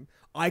chasing him,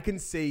 I can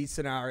see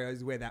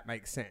scenarios where that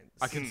makes sense.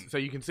 So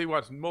you can see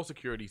why more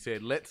security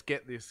said, let's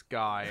get this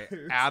guy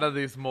out of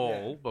this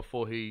mall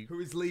before he... Who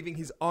is leaving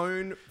his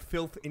own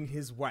filth in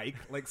his wake,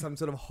 like some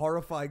sort of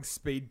horrifying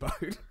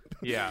speedboat.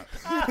 Yeah.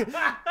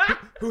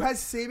 Who has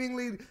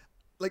seemingly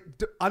like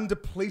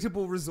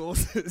undepletable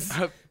resources.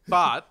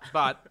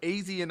 but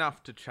easy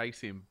enough to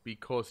chase him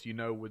because you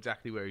know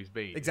exactly where he's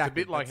been.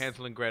 Exactly. It's a bit like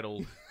Hansel and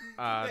Gretel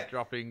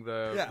dropping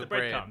the The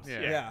bread. breadcrumbs,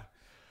 Yeah. Yeah.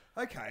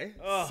 Okay.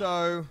 Ugh.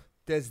 So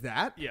there's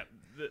that. Yeah.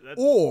 That's,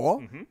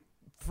 Or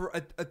for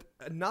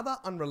another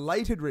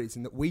unrelated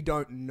reason that we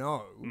don't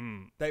know,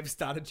 they've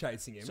started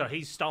chasing him. so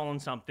he's stolen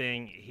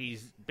something.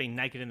 He's been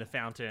naked in the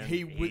fountain.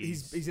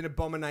 He's an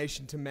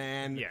abomination to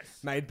man, Yes.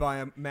 made by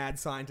a mad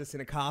scientist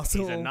in a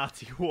castle. He's a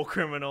Nazi war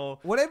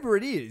criminal. Whatever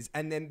it is,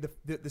 and then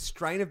the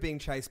strain of being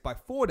chased by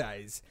 4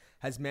 days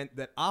has meant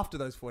that after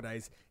those 4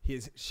 days, he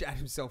has shat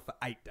himself for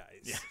 8 days.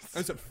 Yes.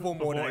 And so 4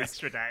 more Four days.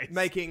 extra days.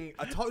 Making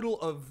a total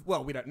of,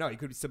 well, we don't know. He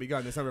could still be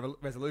going. There's no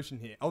resolution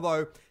here.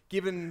 Although,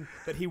 given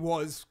that he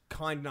was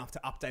kind enough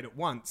to update it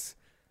once,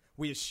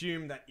 we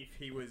assume that if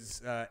he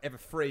was ever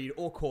freed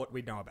or caught,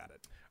 we'd know about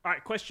it. All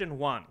right, question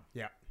 1.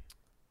 Yeah.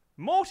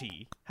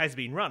 Morty has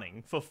been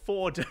running for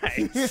 4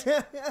 days.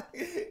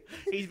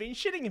 He's been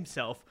shitting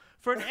himself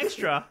for an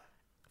extra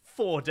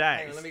 4 days.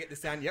 Hang on, let me get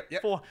this down. Yep.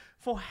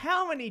 For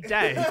how many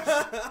days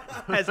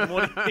has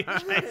Morty been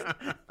chased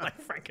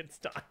like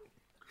Frankenstein?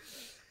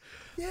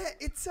 Yeah,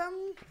 it's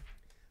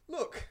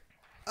look,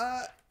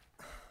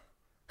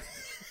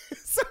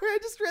 sorry, I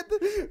just read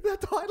the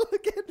title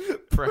again.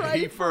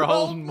 Pray for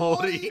old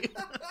Morty.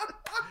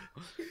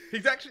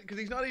 He's actually, because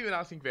he's not even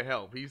asking for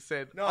help. He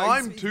said, No,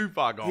 I'm he's- too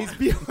far gone. He's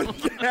beyond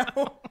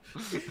help.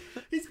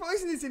 He's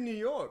posting this in New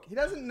York. He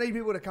doesn't need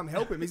people to come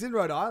help him. He's in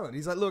Rhode Island.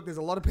 He's like, look, there's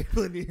a lot of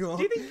people in New York.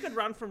 Do you think you could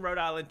run from Rhode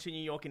Island to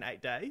New York in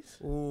 8 days?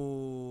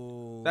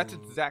 Ooh. That's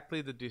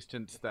exactly the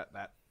distance that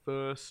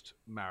first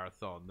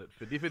marathon that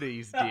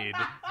Fiddifides did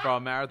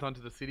from Marathon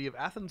to the city of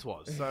Athens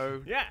was.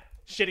 So Yeah,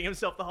 shitting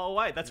himself the whole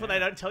way. That's what they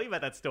don't tell you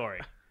about that story.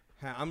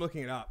 I'm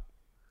looking it up.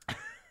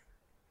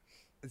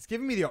 It's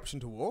giving me the option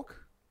to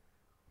walk.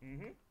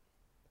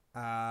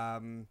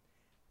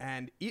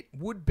 And it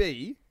would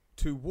be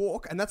to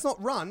walk, and that's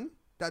not run,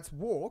 that's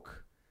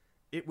walk.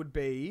 It would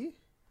be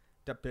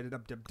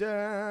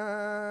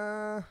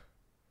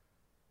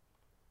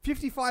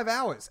 55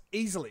 hours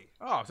easily.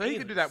 Oh, so he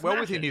could do that well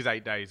within his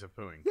 8 days of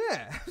pooing.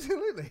 Yeah,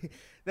 absolutely.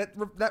 That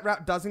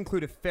route does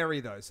include a ferry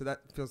though, so that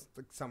feels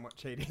like somewhat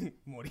cheating,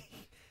 Morty.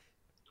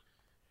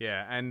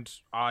 Yeah, and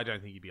I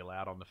don't think he'd be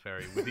allowed on the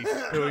ferry with his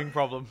pooing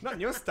problem. Not in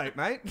your state,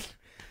 mate.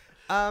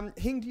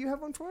 Hing, do you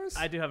have one for us?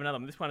 I do have another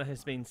one. This one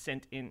has been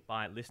sent in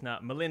by listener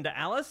Melinda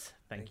Alice.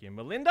 Thank you,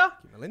 Melinda.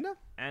 Melinda?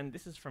 And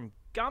this is from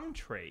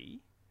Gumtree,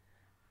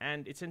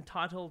 and it's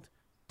entitled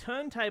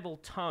Turntable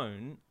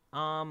Tone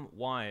Arm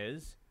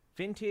Wires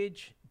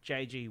Vintage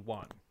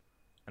JG1.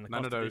 And the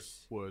None cost of of those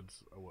this-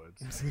 words are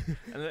words.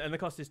 and the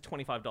cost is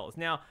 $25.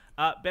 Now,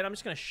 Ben, I'm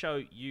just going to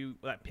show you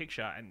that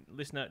picture, and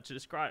listener to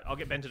describe. I'll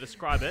get Ben to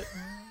describe it.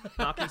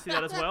 Mark, can you see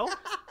that as well?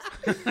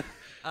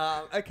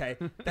 Okay,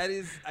 that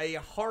is a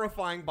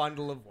horrifying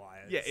bundle of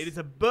wires. Yeah, it is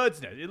a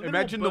bird's nest.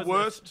 Imagine the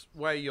worst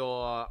way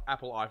your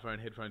Apple iPhone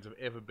headphones have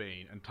ever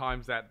been, and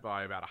times that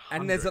by about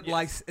 100. And there's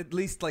at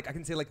least like I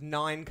can see like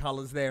 9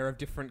 colors there of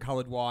different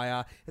colored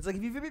wire. It's like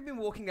if you've ever been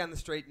walking down the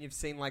street and you've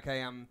seen like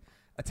a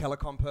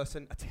telecom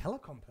person, a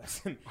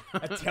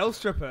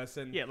Telstra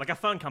person. Yeah, like a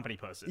phone company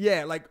person.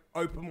 Yeah, like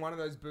open one of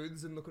those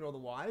booths and look at all the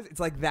wires. It's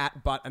like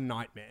that, but a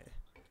nightmare.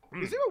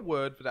 Is there a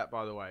word for that,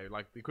 by the way?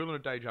 Like the equivalent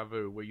of deja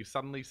vu, where you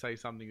suddenly say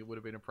something that would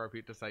have been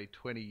appropriate to say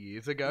 20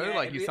 years ago? Yeah,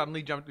 like you it-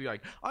 suddenly jump to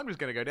like, I'm just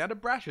going to go down to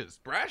Brash's.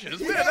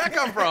 Brash's? Where did that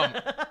come from?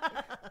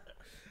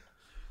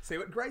 See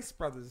what Grace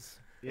Brothers.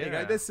 There you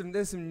Yeah. go.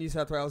 There's some New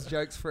South Wales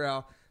jokes for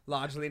our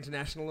largely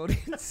international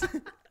audience.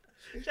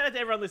 Shout out to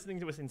everyone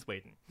listening to us in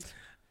Sweden.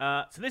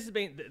 So this has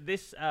been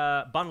this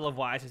bundle of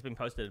wires has been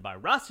posted by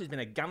Russ, who's been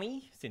a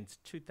gummy since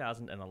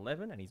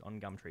 2011, and he's on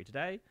Gumtree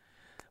today.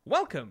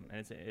 Welcome,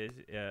 and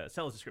it's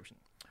seller's description.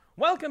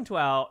 Welcome to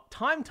our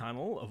time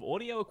tunnel of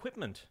audio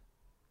equipment.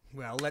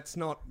 Well, let's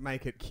not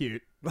make it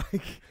cute.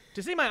 Like,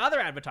 To see my other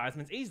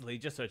advertisements easily,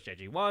 just search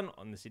JG1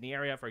 on the Sydney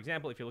area, for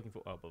example, if you're looking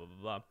for blah, blah,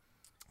 blah.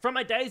 From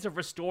my days of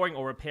restoring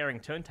or repairing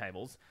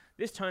turntables,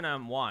 this tone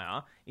arm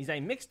wire is a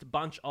mixed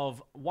bunch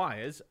of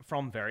wires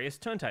from various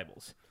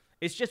turntables.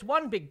 It's just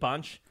one big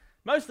bunch,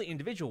 mostly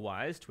individual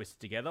wires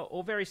twisted together,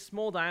 or very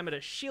small diameter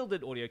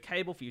shielded audio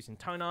cable for use in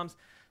tone arms,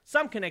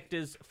 some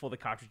connectors for the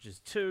cartridges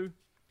too.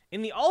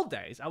 In the old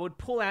days, I would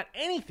pull out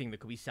anything that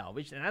could be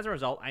salvaged, and as a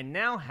result, I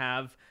now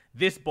have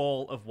this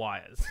ball of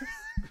wires.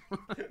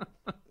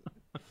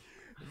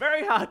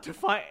 Very hard to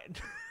find.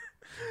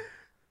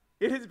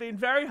 It has been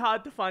very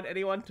hard to find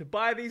anyone to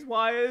buy these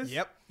wires.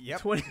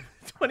 Yep. 20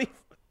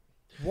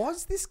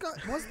 Was this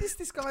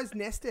guy's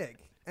nest egg?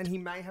 And he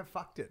may have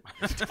fucked it.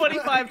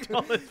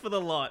 $25 for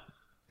the lot.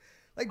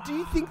 Like, do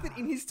you think that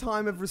in his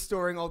time of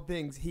restoring old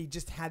things, he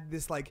just had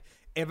this like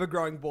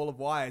ever-growing ball of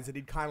wires that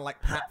he'd kind of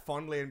like pat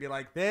fondly and be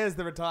like, "There's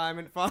the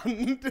retirement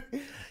fund."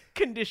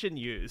 Condition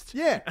used.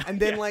 Yeah, and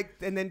then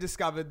and then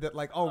discovered that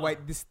like, oh wait,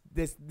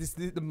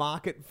 the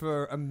market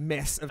for a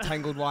mess of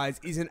tangled wires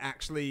isn't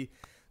actually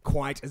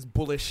quite as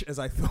bullish as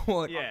I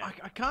thought. Yeah.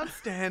 I can't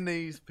stand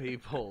these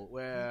people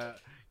where,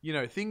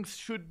 things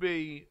should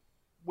be...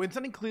 When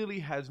something clearly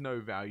has no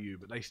value,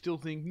 but they still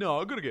think, no,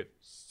 I've got to get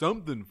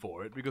something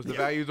for it because the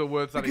values are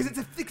worth something.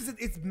 Because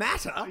it's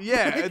matter.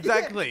 Yeah,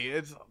 exactly.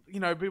 It's,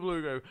 people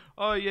who go,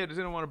 oh yeah, does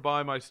anyone want to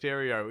buy my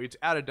stereo? It's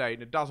out of date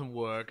and it doesn't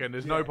work and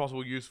there's no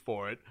possible use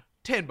for it.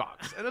 $10.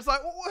 And it's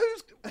like, well, why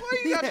are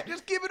you have to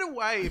just give it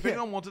away? If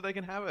anyone wants it, they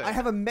can have it. I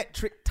have a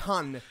metric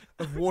ton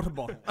of water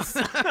bottles.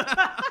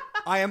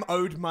 I am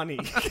owed money.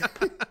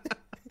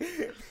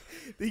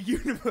 The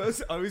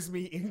universe owes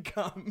me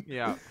income.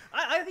 Yeah.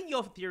 I think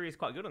your theory is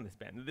quite good on this,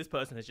 Ben. This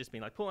person has just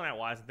been like pulling out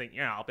wires and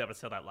thinking, I'll be able to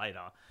sell that later.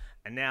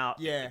 And now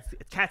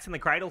it's cats in the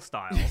cradle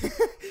style.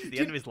 The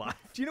end of his life.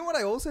 Do you know what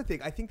I also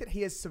think? I think that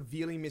he has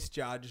severely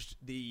misjudged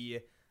the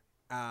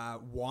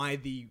why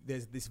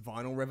there's this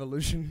vinyl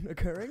revolution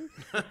occurring.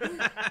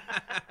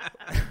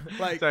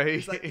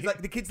 He's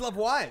like the kids love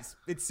wires.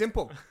 It's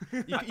simple.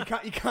 You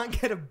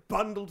can't get a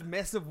bundled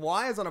mess of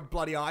wires on a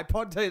bloody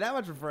iPod. Tell you that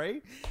much for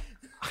free.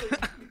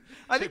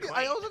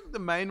 I also think the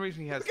main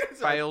reason he has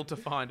failed to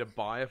find a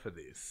buyer for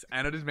this,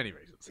 and it is many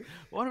reasons.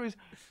 One is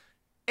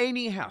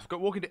any house.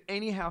 Walk into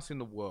any house in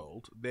the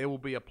world, there will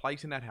be a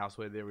place in that house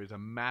where there is a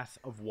mass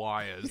of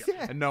wires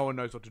and no one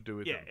knows what to do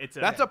with them.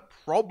 That's a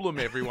problem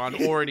everyone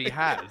already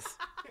has.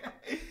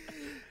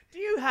 Do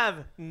you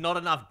have not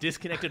enough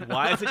disconnected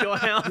wires at your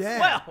house? Yeah.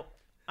 Well,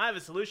 I have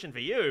a solution for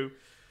you.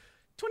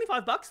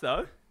 $25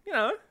 though. There's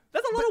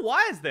a lot of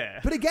wires there.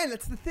 But again,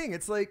 that's the thing.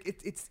 It's like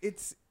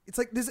it's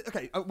like this.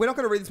 Okay, we're not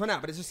going to read this one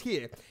out, but it's just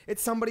here.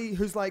 It's somebody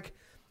who's like,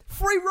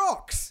 free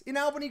rocks in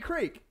Albany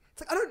Creek.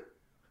 It's like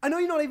I know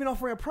you're not even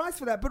offering a price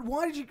for that, but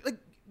why did you like?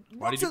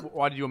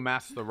 Why did you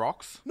amass the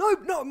rocks? No.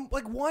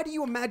 Like, why do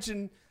you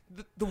imagine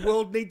the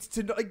world needs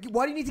to? Like,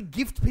 why do you need to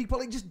gift people?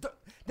 Like,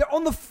 they're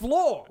on the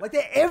floor. Like,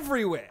 they're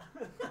everywhere.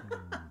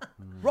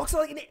 Rocks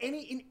are like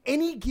in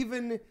any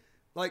given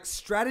like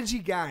strategy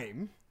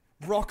game.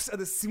 Rocks are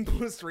the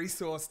simplest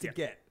resource to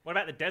get. What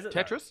about the desert?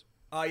 Tetris?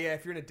 Oh yeah,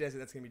 if you're in a desert,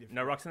 that's gonna be different.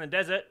 No rocks in the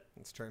desert.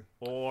 That's true.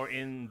 Or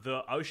in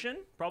the ocean,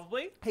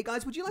 probably. Hey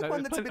guys, would you like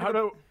one that's a bit? I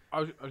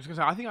was going to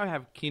say, I think I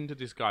have kin to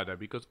this guy though,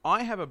 because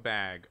I have a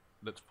bag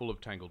that's full of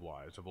tangled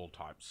wires of all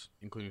types,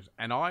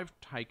 and I've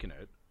taken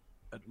it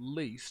at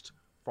least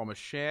from a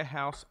share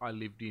house I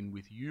lived in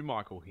with you,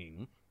 Michael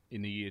Hing,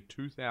 in the year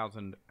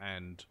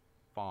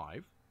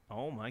 2005.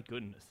 Oh my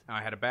goodness!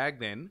 I had a bag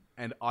then,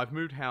 and I've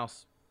moved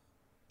house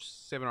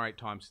 7 or 8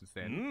 times since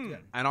then,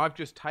 and I've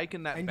just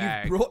taken that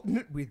bag. And you've brought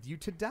it with you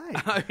today.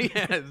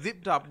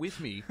 Zipped up with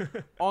me,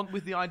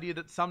 with the idea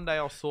that someday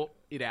I'll sort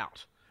it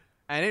out.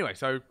 And anyway,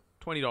 so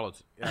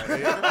 $20.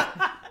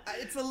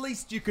 It's the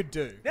least you could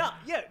do.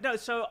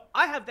 So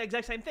I have the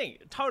exact same thing.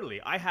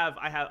 Totally. I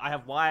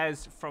have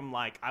wires from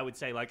I would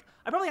say I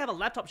probably have a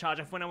laptop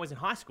charger from when I was in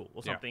high school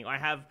or something. I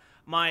have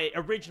my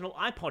original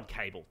iPod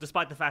cable,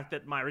 despite the fact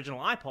that my original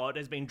iPod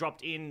has been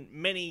dropped in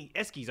many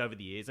Eskies over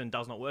the years and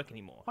does not work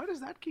anymore. Why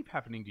does that keep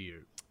happening to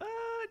you?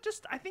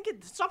 I think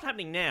it stopped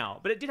happening now,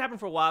 but it did happen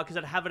for a while because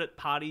I'd have it at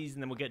parties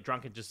and then we'd get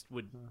drunk and just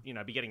would, be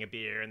getting a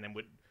beer and then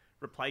would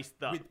replace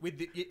the...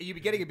 You'd be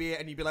getting a beer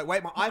and you'd be like,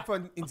 wait, my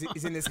iPhone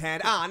is in this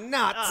hand.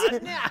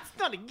 Nuts. Nuts,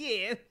 not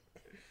again.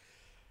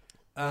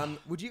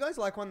 Would you guys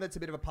like one that's a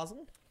bit of a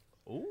puzzle?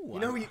 Ooh.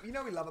 We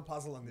love a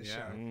puzzle on this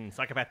show.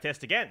 Psychopath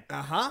test again.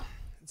 Uh-huh.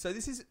 So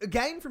this is,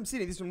 again, from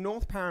Sydney. This is from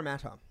North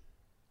Parramatta.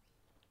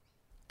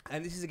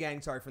 And this is,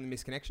 again, from the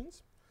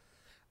Misconnections.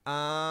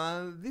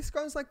 This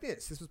goes like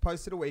this. This was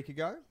posted a week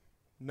ago.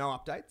 No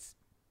updates.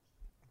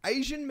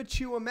 Asian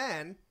mature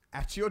man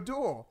at your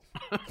door.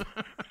 Oh,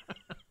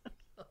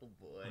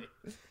 boy.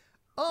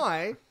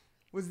 I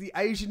was the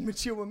Asian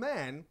mature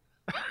man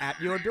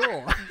at your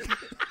door.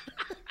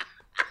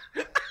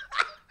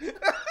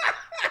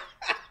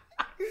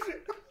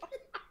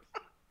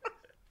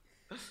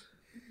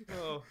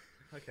 Oh,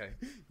 okay.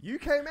 You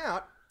came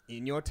out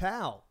in your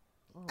towel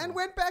and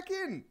went back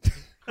in.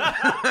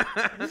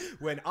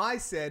 When I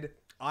said,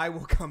 I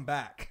will come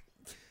back.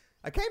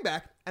 I came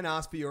back and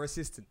asked for your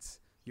assistance.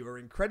 You were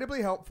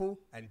incredibly helpful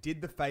and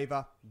did the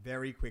favor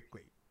very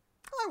quickly.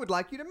 I would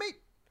like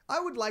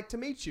to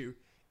meet you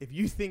if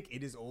you think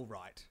it is all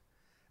right.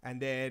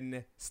 And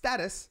then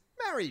status,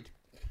 married.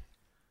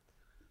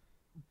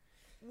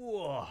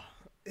 Whoa.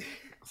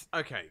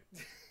 Okay.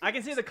 I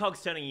can see the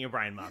cogs turning in your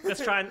brain, Mark. Let's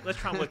try and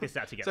work this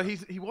out together.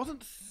 So he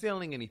wasn't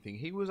selling anything.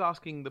 He was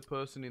asking the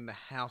person in the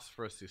house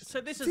for assistance.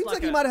 So this is Seems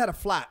like he might have had a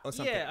flat or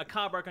something. Yeah, a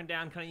car broken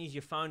down. Can I use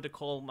your phone to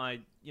call my,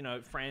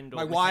 friend or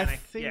My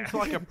wife. mechanic? Seems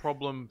like a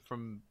problem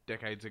from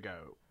decades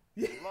ago.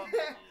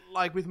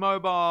 Like with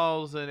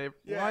mobiles and why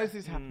Yeah. is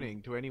this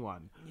happening to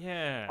anyone?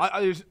 Yeah.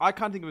 I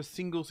can't think of a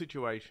single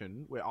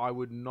situation where I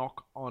would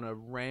knock on a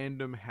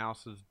random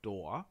house's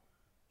door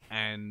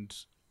and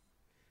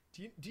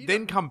Do you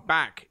then come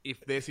back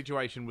if their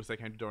situation was they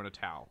came to the door in a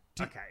towel.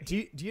 Okay.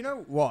 Do you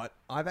know what?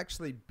 I've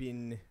actually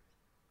been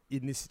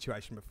in this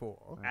situation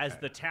before. As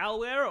the towel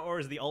wearer or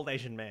as the old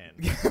Asian man?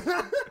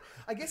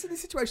 I guess in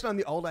this situation, I'm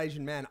the old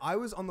Asian man. I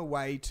was on the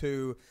way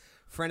to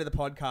friend of the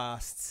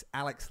podcast's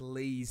Alex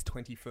Lee's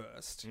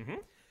 21st,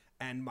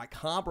 and my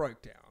car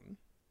broke down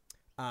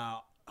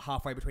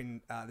halfway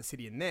between the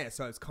city and there,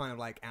 so it's kind of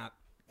like out,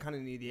 kind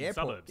of near the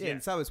airport, suburbs, in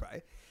suburbs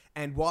way.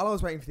 And while I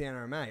was waiting for the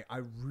NRMA, I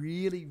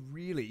really,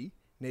 really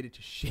needed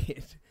to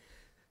shit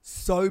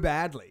so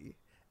badly,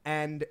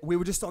 and we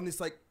were just on this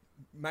like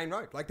main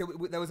road, like there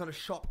was not a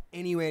shop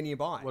anywhere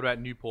nearby. What about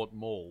Newport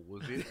Mall?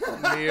 Was it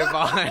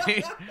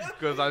nearby?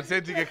 Because I'm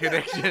sensing a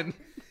connection.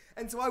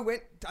 And so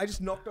I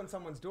just knocked on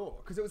someone's door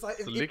because it was like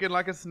Licking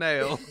like a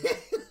snail.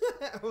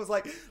 I was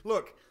like,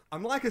 look,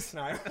 I'm like a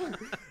snail.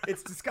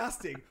 It's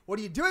disgusting. What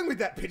are you doing with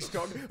that pitch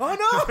dog? Oh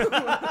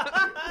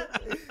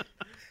no!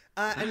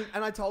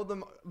 And I told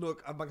them,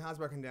 look, my car's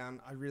broken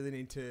down. I really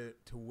need to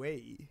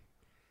wee.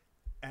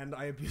 And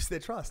I abused their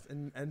trust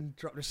and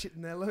dropped a shit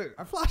in their loo.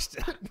 I flushed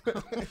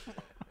it.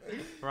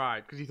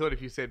 Right, because you thought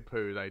if you said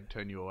poo, they'd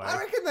turn you away. I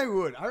reckon they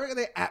would. I reckon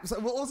they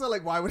absolutely. Well, also,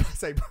 like, why would I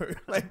say poo?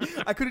 Like,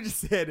 I could have just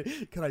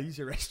said, "Can I use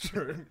your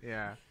restroom?"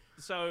 Yeah.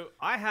 So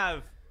I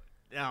have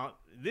now.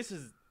 This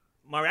is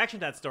my reaction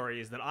to that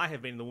story is that I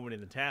have been the woman in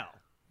the towel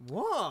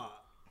What?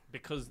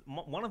 because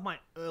one of my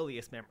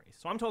earliest memories.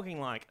 So I'm talking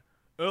like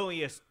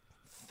earliest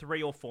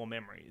 3 or 4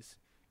 memories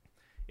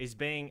is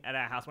being at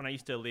our house when I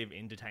used to live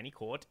in Detainee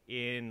Court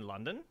in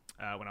London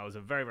when I was a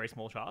very, very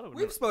small child.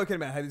 We've spoken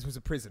about how this was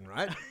a prison,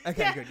 right?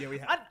 Okay, good. Yeah, we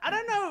have. I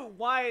don't know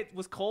why it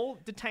was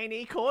called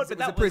Detainee Court, but It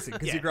was that a prison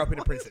because yeah. you grew up in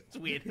a prison. It's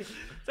weird.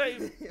 So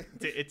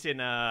it's in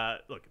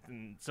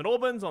in St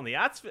Albans on the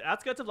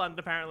outskirts of London,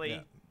 apparently. Yeah.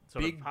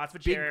 Sort Big, of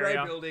Hertfordshire big grey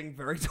area. building,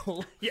 very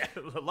tall. Yeah,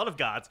 a lot of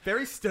guards.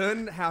 Very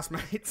stern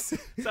housemates.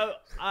 So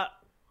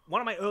one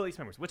of my earliest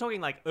memories, we're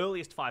talking like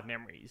earliest 5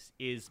 memories,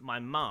 is my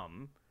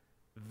mum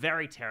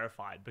very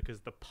terrified because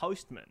the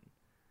postman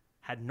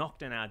had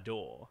knocked on our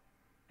door.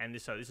 And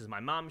this is my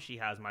mum. She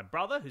has my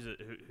brother,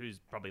 who's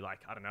probably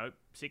like, I don't know,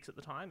 6 at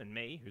the time, and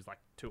me, who's like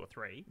 2 or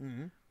 3.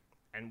 Mm-hmm.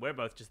 And we're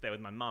both just there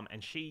with my mum.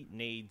 And she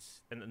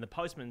needs, and the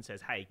postman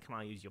says, "Hey, can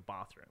I use your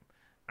bathroom?"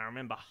 I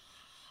remember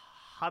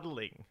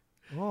huddling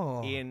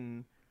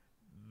in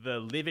the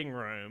living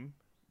room,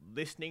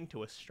 listening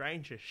to a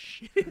stranger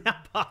shit in our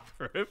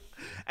bathroom.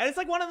 And it's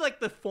like one of like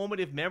the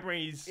formative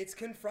memories. It's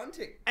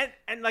confronting.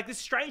 And like this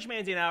strange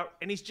man's in our,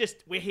 and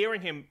we're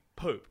hearing him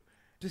poop.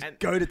 Just And-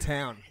 go to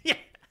town. Yeah.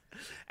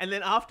 And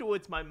then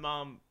afterwards,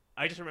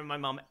 I just remember my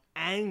mum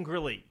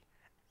angrily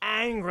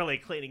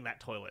cleaning that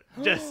toilet.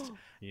 Just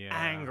Yeah.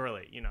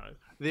 angrily, you know.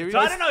 There So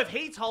I is- don't know if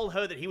he told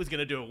her that he was going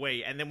to do a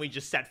wee, and then we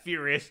just sat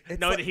furious, It's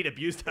knowing like- that he'd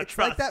abused our It's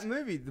trust. like that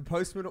movie. The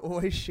postman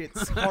always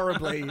shits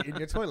horribly in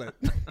your toilet.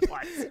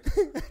 Twice.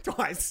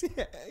 Twice.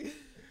 Yeah.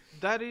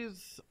 That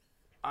is,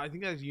 I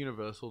think that's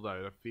universal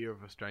though. The fear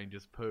of a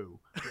stranger's poo.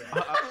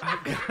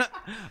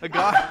 A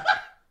guy,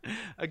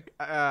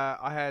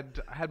 I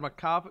had my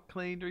carpet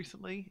cleaned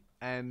recently,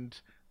 and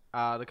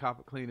the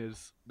carpet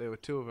cleaners, there were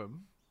 2 of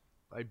them.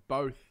 They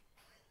both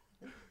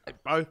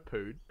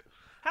pooed.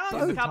 How long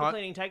does the Both. carpet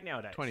cleaning take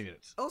nowadays? 20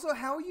 minutes. Also,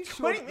 how are you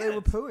sure 20 that they were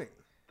minutes? pooing?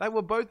 They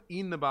were both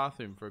in the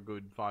bathroom for a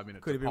good 5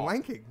 minutes. Could have been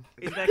apart. wanking.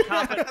 Is there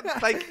carpet?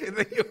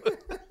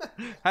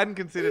 Hadn't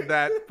considered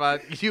that,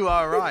 but you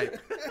are right.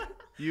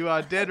 You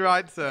are dead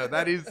right, sir.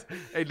 That is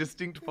a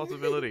distinct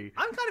possibility.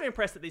 I'm kind of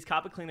impressed that these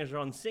carpet cleaners are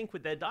on sync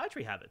with their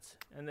dietary habits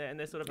and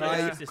their sort of You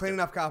digestive system. clean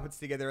enough carpets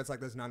together, it's like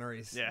those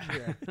nunneries.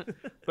 Yeah.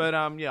 But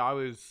yeah, I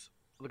was.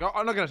 Look,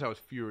 I'm not going to say I was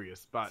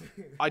furious, but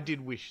I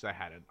did wish they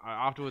hadn't.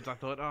 Afterwards, I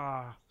thought,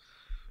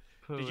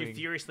 Did you pooing.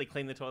 furiously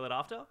clean the toilet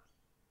after?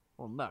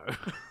 Well, no.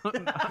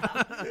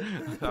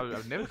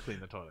 I've never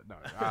cleaned the toilet. No,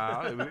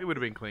 it would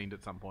have been cleaned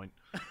at some point.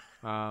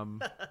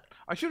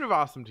 I should have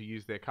asked them to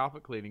use their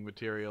carpet cleaning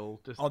material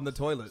just On the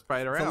toilet. spray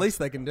it It's around. the least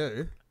they can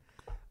do.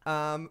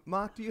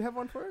 Mark, do you have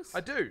one for us?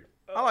 I do.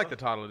 I like the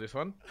title of this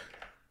one.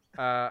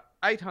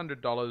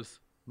 $800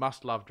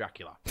 Must Love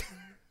Dracula.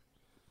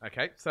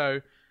 Okay,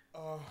 so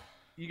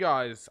you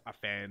guys are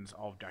fans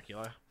of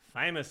Dracula.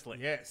 Famously.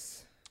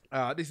 Yes.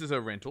 This is a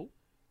rental.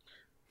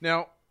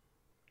 Now,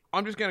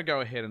 I'm just going to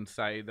go ahead and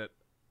say that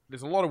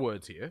there's a lot of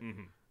words here.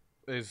 Mm-hmm.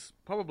 It's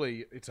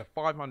a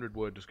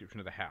 500-word description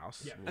of the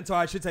house. Yeah. And so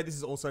I should say this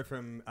is also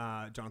from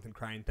Jonathan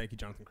Crane. Thank you,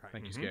 Jonathan Crane.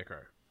 Thank you,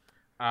 Scarecrow.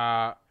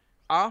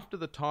 After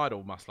the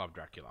title Must Love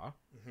Dracula,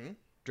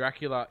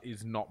 Dracula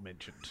is not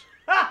mentioned.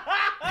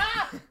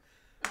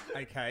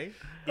 Okay.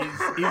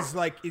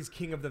 Is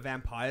King of the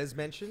Vampires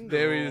mentioned?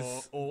 There or,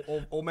 is-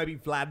 or maybe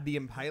Vlad the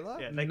Impaler?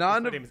 Yeah, they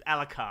None put of- him as a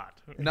la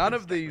carte. None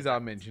of these are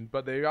mentioned,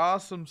 but there are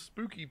some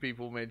spooky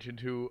people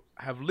mentioned who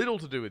have little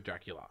to do with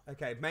Dracula.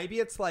 Okay, maybe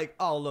it's like,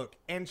 oh look,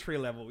 entry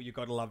level, you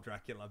gotta love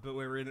Dracula, but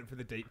we're in it for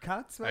the deep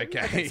cuts. Maybe?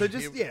 Okay. So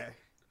just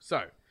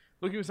So,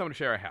 looking for someone to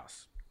share a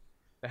house.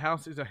 The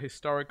house is a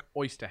historic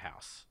oyster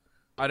house.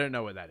 I don't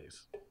know what that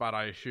is, but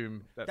I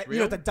assume that's real.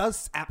 You know, that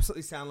does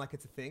absolutely sound like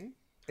it's a thing.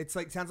 It's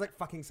like sounds like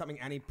fucking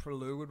something Annie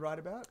Proulx would write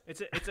about. It's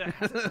a What's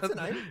her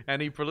name?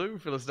 Annie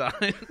Proulx,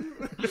 Philistine.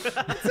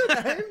 What's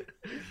her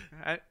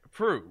name?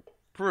 Prue,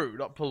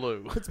 not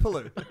Palou. It's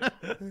Proulx.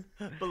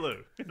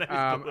 Baloo.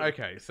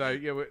 Okay, so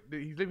yeah,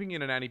 he's living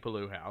in an Annie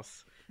Palou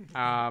house.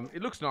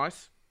 It looks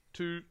nice.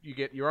 You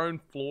get your own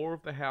floor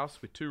of the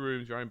house with 2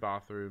 rooms, your own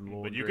bathroom,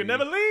 laundry. But you can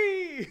never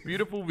leave.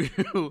 Beautiful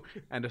view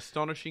and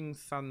astonishing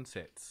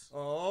sunsets.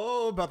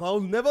 Oh, but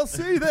I'll never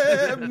see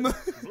them.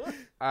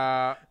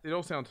 It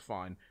all sounds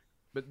fine,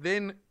 but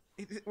then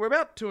we're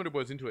about 200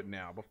 words into it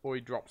now before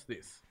he drops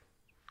this.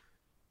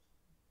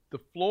 The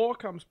floor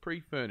comes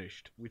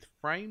pre-furnished with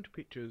framed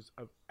pictures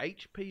of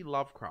H.P.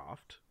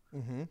 Lovecraft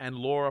and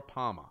Laura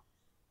Palmer,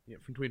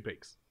 from Twin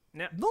Peaks.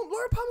 Now, No,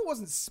 Laura Palmer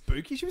wasn't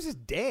spooky. She was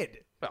just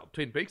dead. Well,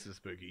 Twin Peaks is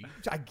spooky.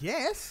 I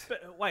guess.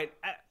 but wait.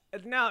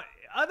 Now,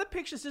 are the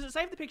pictures? Does it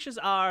say if the pictures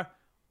are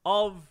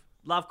of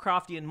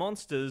Lovecraftian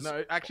monsters?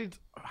 No, actually, it's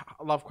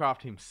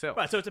Lovecraft himself.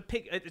 Right. So it's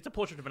a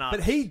portrait of an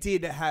artist. But he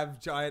did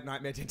have giant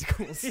nightmare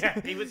tentacles.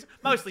 Yeah, he was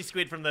mostly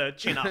squid from the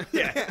chin up.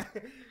 Yeah.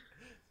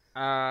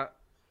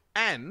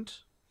 And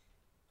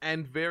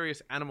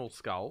various animal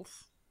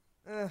skulls.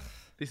 Ugh.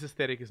 This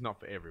aesthetic is not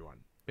for everyone.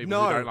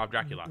 People who don't love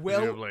Dracula.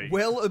 presumably.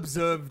 Well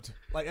observed.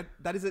 Like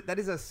that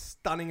is a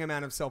stunning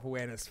amount of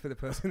self-awareness for the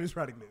person who's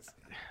writing this.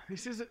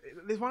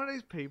 There's one of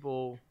these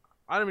people.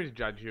 I don't mean to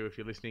judge you if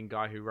you're listening,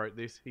 guy who wrote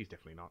this. He's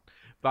definitely not.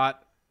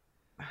 But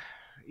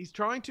he's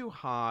trying too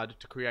hard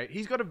to create.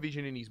 He's got a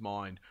vision in his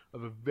mind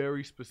of a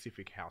very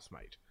specific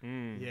housemate.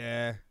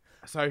 Yeah.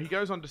 So he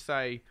goes on to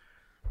say,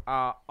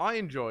 I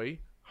enjoy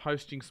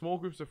hosting small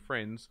groups of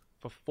friends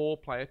for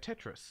 4-player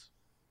Tetris.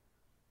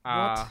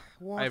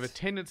 What? I have a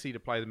tendency to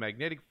play the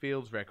Magnetic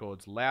Fields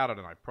records louder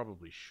than I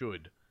probably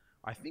should.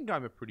 I think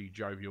I'm a pretty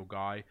jovial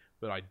guy,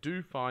 but I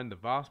do find the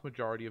vast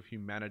majority of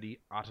humanity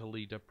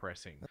utterly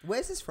depressing.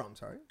 Where's this from,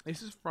 sorry?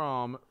 This is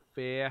from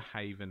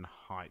Fairhaven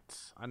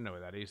Heights. I don't know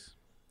where that is.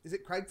 Is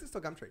it Craigslist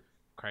or Gumtree?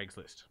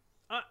 Craigslist.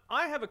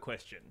 I have a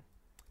question.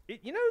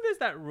 You know, there's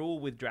that rule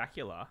with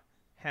Dracula,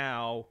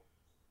 how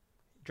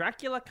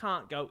Dracula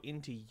can't go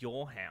into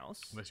your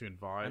house Unless you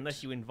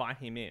invite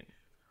him in.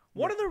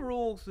 What are the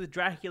rules with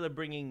Dracula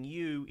bringing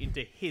you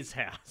into his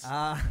house?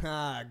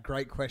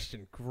 Great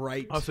question.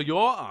 Great. Oh, so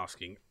you're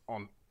asking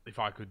on if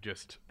I could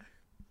just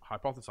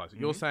hypothesize it.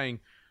 You're saying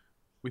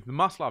with the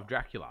Must Love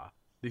Dracula,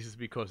 this is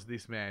because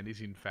this man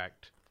is in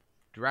fact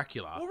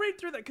Dracula. We'll read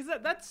through that because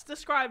that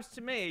describes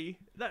to me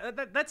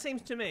that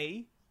seems to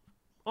me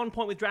on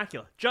point with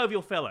Dracula.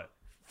 Jovial fellow,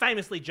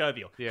 famously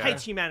jovial, Yeah.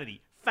 hates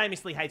humanity,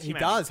 famously hates He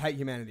humanity. does hate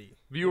humanity.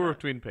 Viewer of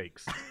Twin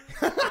Peaks.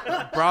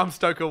 Bram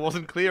Stoker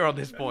wasn't clear on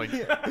this point.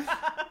 Yeah,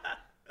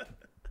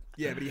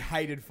 but he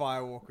hated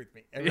Firewalk with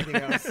Me. Everything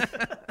else.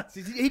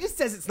 He just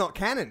says it's not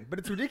canon, but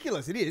it's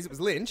ridiculous. It is. It was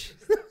Lynch.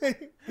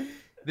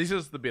 This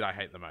is the bit I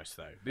hate the most,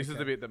 though. This is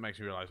the bit that makes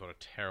me realise what a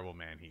terrible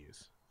man he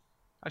is.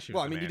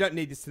 Well, I mean, you don't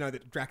need this to know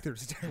that Dracula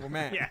is a terrible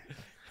man. Yeah.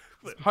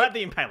 Vlad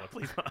the Impaler,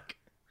 please, Mark.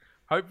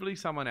 Hopefully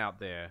someone out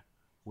there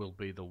will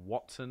be the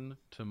Watson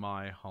to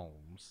my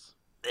Holmes.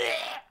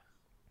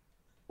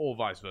 Or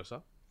vice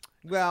versa.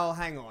 Well,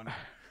 hang on.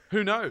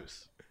 Who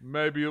knows?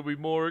 Maybe it'll be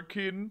more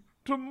akin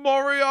to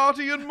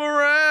Moriarty and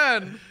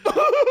Moran.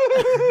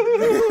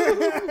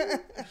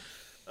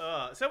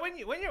 So when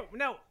you're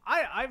no,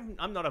 I'm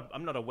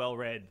not a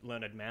well-read,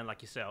 learned man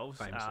like yourselves.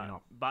 Famously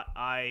not. But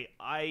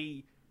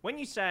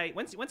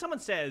when someone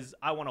says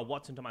I want a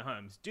Watson to my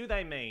Holmes, do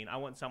they mean I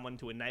want someone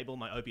to enable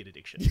my opiate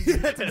addiction?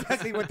 That's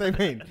exactly what they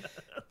mean.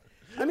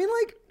 I mean,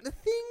 like, the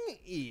thing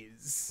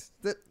is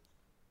that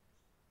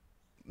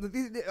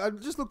I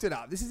just looked it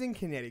up. This is in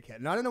Connecticut,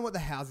 and I don't know what the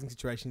housing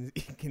situation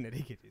in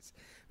Connecticut is,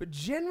 but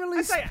generally,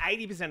 I'd say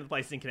 80% of the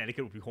places in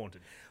Connecticut would be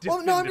haunted.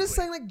 well, no, I'm just Definitively.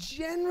 saying, like,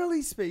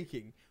 generally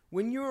speaking,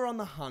 when you're on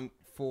the hunt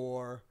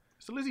for,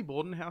 Is the Lizzie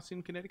Borden house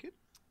in Connecticut?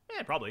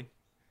 Yeah, probably.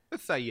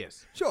 Let's say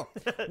yes. sure,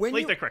 when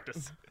Please you don't correct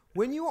us.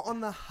 when you're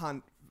on the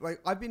hunt, like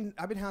I've been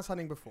house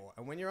hunting before,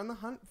 and when you're on the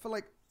hunt for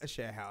like a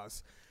share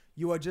house,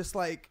 you are just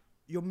like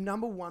your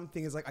number one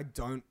thing is like I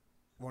don't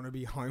want to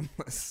be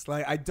homeless.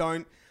 Like I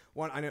don't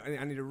want. I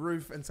need a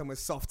roof and somewhere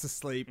soft to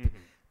sleep,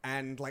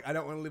 and like I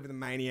don't want to live with a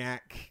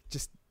maniac.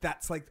 Just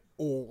that's like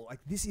all. Like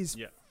this is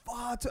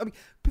far too. I mean,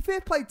 fair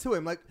play to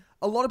him. Like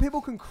a lot of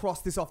people can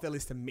cross this off their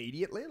list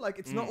immediately. Like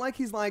it's not like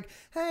he's like,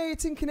 hey,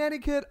 it's in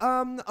Connecticut.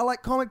 I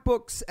like comic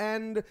books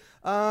and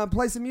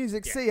play some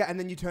music. See ya. And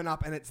then you turn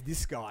up and it's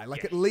this guy.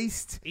 Like at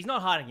least He's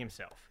not hiding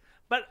himself.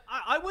 But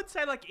I would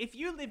say, like, if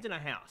you lived in a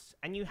house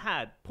and you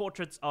had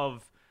portraits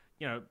of,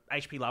 you know,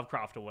 H.P.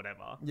 Lovecraft or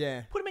whatever,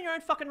 Yeah. put them in your own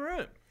fucking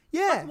room.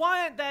 Yeah. Like,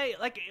 why aren't they,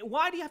 like,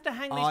 why do you have to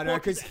hang these oh no,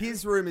 portraits? because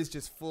his room is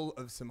just full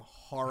of some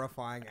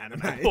horrifying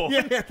anime. porn.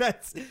 Yeah,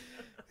 that's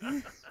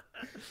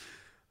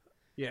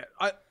Yeah,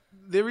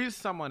 there is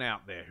someone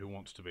out there who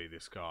wants to be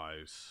this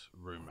guy's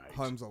roommate.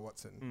 Holmes or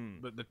Watson.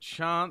 But the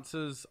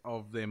chances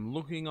of them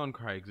looking on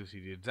Craigslist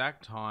at the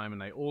exact time, and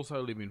they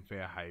also live in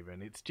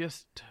Fairhaven, it's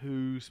just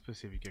too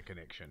specific a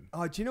connection.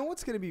 Oh, do you know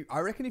what's going to be? I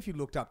reckon if you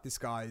looked up this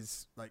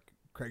guy's like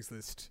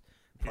Craigslist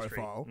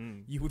profile,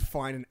 you would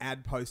find an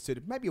ad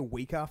posted maybe a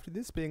week after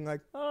this, being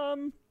like,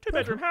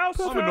 2-bedroom house.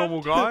 I'm a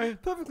normal guy.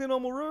 perfectly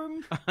normal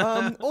room.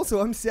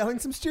 Also, I'm selling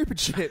some stupid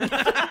shit.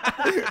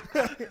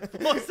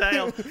 For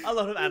sale, a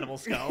lot of animal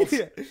skulls.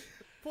 Yeah.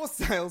 For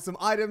sale, some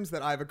items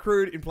that I've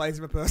accrued in place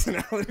of a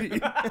personality.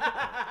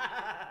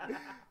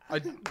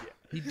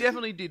 He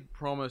definitely did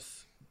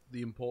promise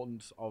the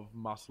importance of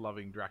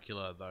must-loving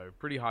Dracula, though.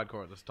 Pretty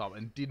hardcore at the stop,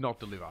 and did not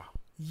deliver.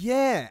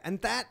 Yeah, and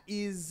that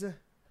is a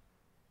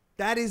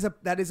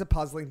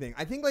puzzling thing.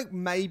 I think like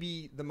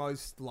maybe the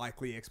most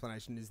likely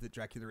explanation is that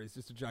Dracula is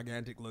just a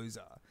gigantic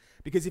loser.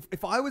 Because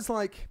if I was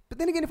like, but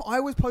then again, if I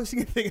was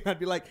posting a thing and I'd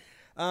be like,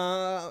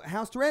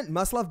 house to rent,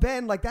 must love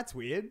Ben, like that's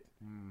weird.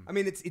 I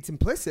mean, it's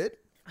implicit,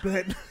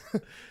 but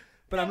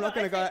but I'm not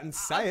going to go out and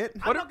say it.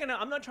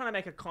 I'm not trying to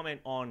make a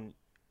comment on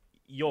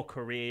your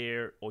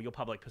career or your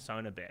public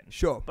persona, Ben.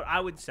 Sure. But I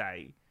would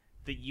say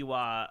that you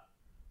are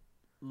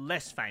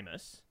less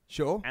famous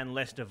Sure. and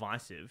less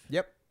divisive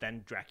Yep.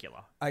 than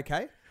Dracula.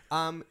 Okay.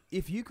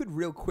 If you could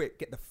real quick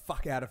get the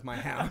fuck out of my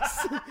house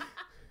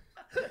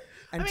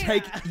and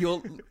take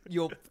your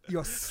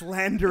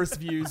slanderous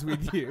views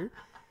with you,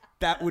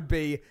 that would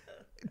be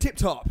tip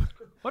top.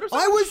 What if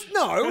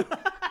No.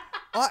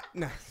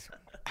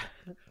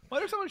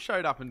 What if someone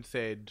showed up and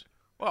said,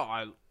 well,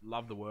 I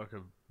love the work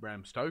of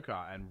Bram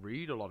Stoker and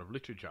read a lot of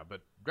literature,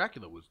 but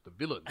Dracula was the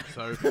villain,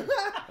 so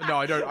no,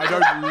 I don't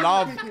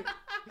love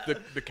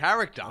the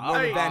character. More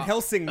of a Van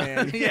Helsing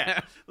man.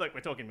 Yeah. Look, we're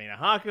talking Mina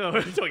Harker,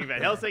 we're talking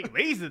about Helsing.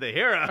 These are the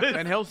heroes.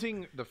 Van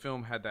Helsing, the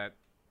film, had that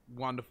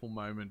wonderful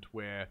moment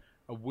where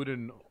a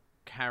wooden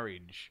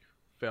carriage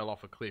fell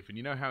off a cliff. And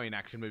you know how in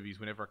action movies,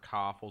 whenever a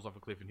car falls off a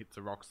cliff and hits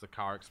the rocks, the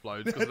car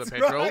explodes because of the That's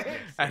petrol? right.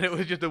 And it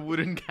was just a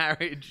wooden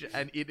carriage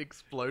and it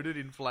exploded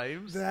in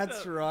flames.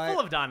 That's right. Full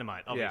of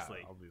dynamite, obviously.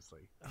 Yeah, obviously.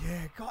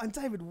 Yeah, God, and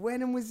David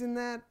Wenham was in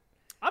that.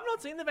 I've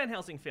not seen the Van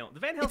Helsing film. The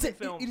Van Helsing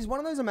film... It is one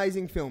of those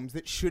amazing films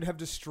that should have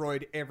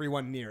destroyed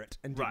everyone near it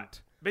and Right.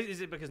 didn't. But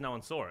is it because no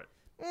one saw it?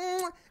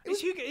 It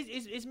was-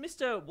 Is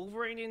Mr.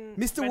 Wolverine in...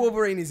 Mr.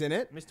 Wolverine is in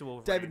it. Mr.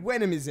 Wolverine. David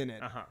Wenham is in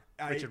it. Uh-huh.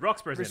 Richard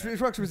Roxburgh's in it.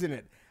 Richard Roxburgh's in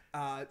it.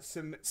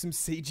 Some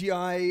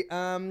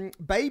CGI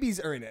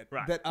babies are in it.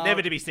 Right. That are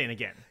Never to be seen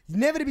again.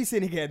 never to be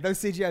seen again. Those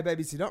CGI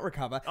babies did not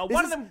recover. This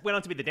One is- of them went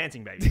on to be the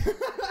dancing baby.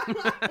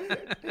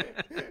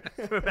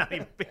 From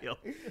Valley Field.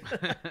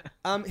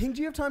 Hing,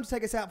 do you have time to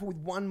take us out with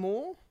one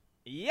more?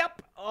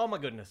 Yep. Oh my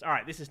goodness. All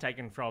right. This is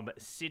taken from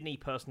Sydney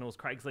Personal's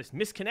Craigslist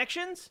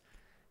Misconnections,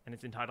 and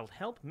it's entitled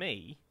 "Help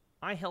Me,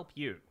 I Help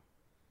You."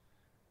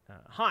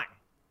 Hi,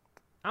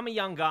 I'm a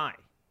young guy,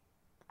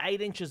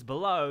 8 inches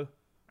below.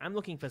 I'm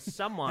looking for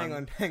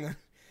someone. Hang on.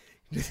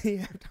 Does he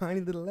have tiny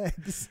little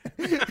legs?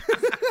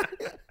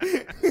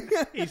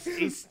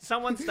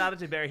 Someone started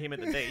to bury him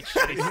at the beach,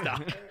 and he's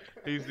stuck.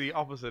 He's the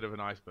opposite of an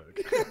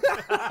iceberg.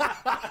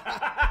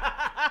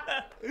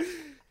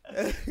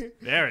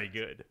 Very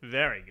good.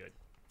 Very good.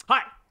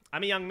 Hi,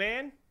 I'm a young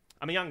man.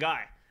 I'm a young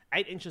guy,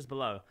 8 inches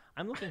below.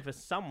 I'm looking for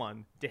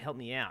someone to help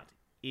me out.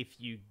 If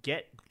you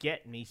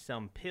get me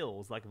some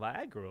pills like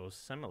Viagra or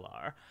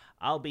similar,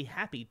 I'll be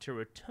happy to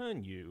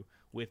return you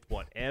with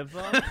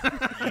whatever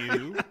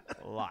you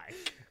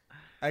like.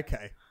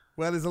 Okay.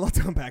 Well, there's a lot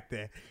to unpack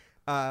there.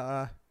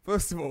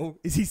 First of all,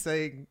 is he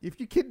saying, if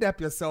you kidnap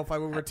yourself, I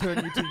will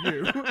return you to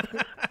you?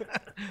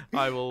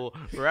 I will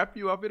wrap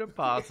you up in a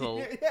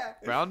parcel, Yeah.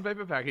 brown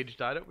paper package,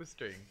 tied up with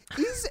string.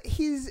 Is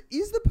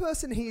the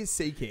person he is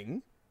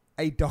seeking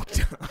a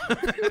doctor?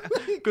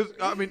 Because,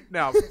 I mean,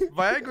 now,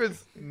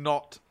 Viagra's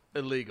not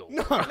illegal.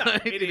 No.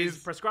 It is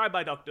prescribed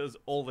by doctors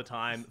all the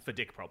time for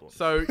dick problems.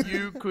 So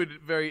you could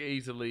very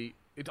easily...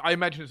 I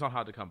imagine it's not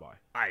hard to come by.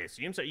 I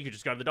assume so. You could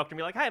just go to the doctor and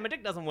be like, "Hey, my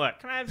dick doesn't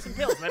work. Can I have some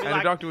pills?" And the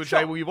doctor would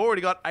say, well, you've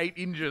already got 8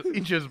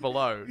 inches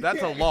below.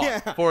 That's a lot Yeah.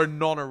 for a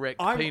non-erect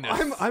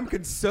penis. I'm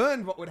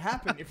concerned what would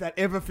happen if that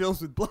ever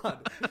fills with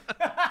blood.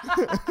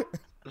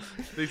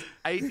 These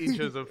 8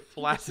 inches of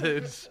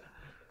flaccid...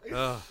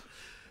 Ugh.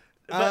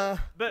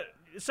 But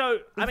so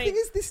I The mean, thing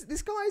is,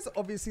 this guy's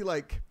obviously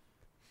like...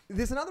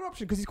 There's another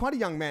option because he's quite a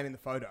young man in the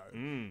photo.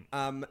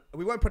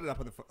 We won't put it up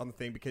on the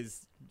thing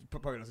because he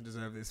probably doesn't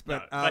deserve this.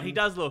 But, but he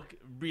does look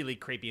really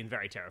creepy and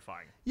very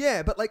terrifying.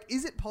 Yeah, but like,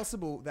 is it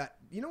possible that,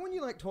 you know, when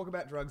you like talk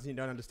about drugs and you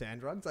don't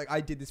understand drugs? Like,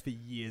 I did this for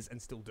years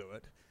and still do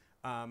it.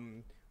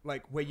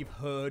 Like, where you've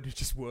heard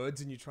just words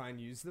and you try and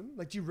use them.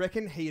 Like, do you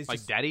reckon he is Like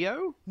just...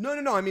 Daddy-O?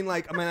 No. I mean,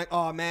 like,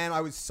 oh man,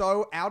 I was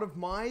so out of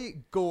my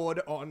gourd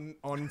on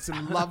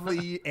some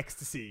lovely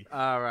ecstasy.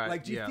 Right,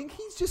 Like, do you yeah. think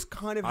he's just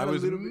kind of I had a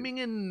was little bit...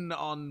 minging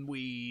on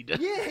weed.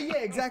 Yeah,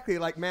 exactly.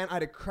 Like, man, I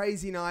had a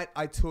crazy night.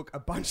 I took a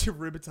bunch of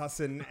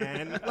Robitussin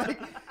and like...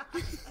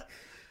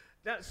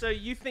 So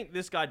you think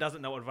this guy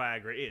doesn't know what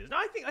Viagra is? No,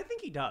 I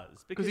think he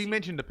does Because he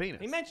mentioned a penis.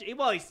 he mentioned.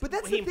 But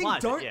that's he the thing.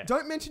 implies it,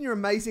 Don't mention your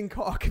amazing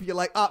cock if you're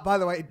like, by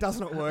the way, it does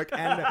not work,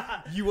 and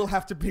you will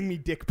have to bring me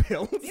dick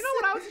pills. You know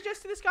what I would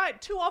suggest to this guy?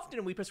 Too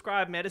often we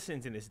prescribe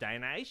medicines in this day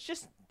and age.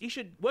 Just he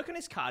should work on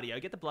his cardio,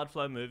 get the blood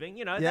flow moving.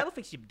 You know, that'll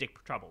fix your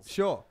dick troubles.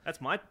 Sure.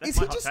 That's my. Is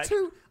my he hot just take.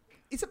 too?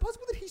 Is it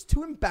possible that he's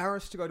too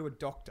embarrassed to go to a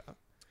doctor?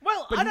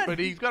 Well, I don't. But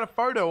he's got a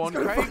photo on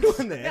Got a Craig's.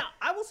 photo on there. Now,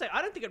 I will say,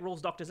 I don't think it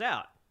rules doctors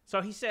out.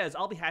 So he says,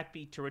 I'll be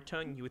happy to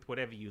return you with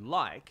whatever you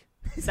like.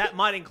 That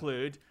might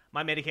include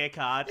my Medicare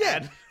card. Yeah.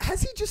 And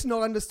Has he just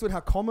not understood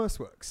how commerce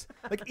works?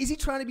 Like, is he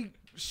trying to be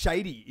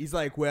shady? He's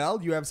like, well,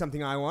 you have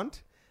something I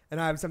want, and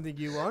I have something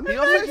you want. He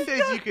also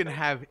says you can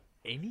have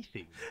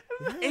anything.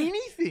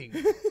 Anything.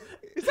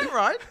 Is that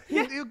right?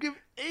 He'll give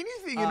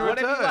anything in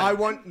whatever you return. I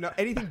want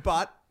anything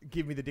but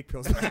give me the dick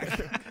pills back.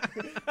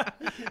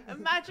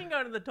 imagine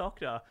going to the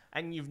doctor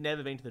and you've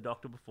never been to the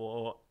doctor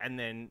before, and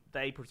then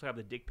they prescribe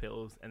the dick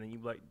pills, and then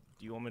you're like,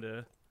 do you want me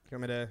to...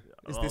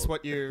 Is this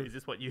what you... Is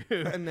this what you...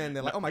 And then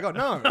they're like, oh my God,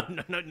 no.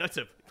 No,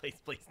 sir. Please,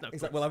 no.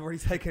 He's like, well, I've already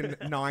taken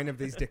 9 of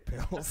these dick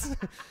pills.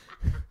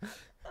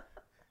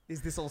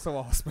 Is this also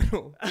a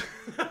hospital?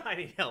 I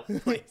need help,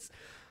 please.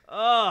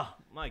 Oh,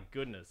 my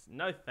goodness.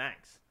 No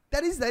thanks.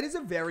 That is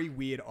a very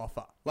weird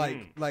offer.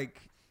 Like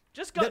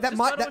Just go, go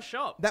to a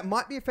shop. That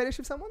might be a fetish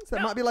of someone's.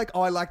 That No. might be like,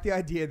 oh, I like the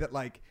idea that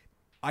like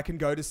I can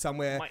go to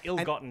somewhere. My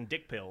ill-gotten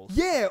dick pills.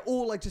 Yeah,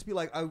 or like just be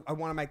like, I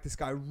want to make this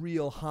guy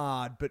real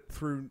hard, but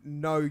through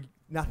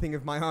nothing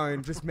of my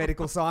own, just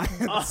medical science.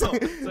 Oh,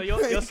 so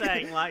you're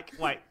saying like,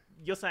 wait,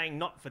 you're saying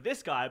not for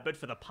this guy, but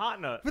for the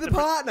partner. For the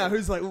partner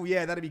who's like, oh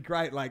yeah, that'd be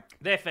great. Like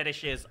Their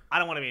fetish is, I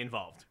don't want to be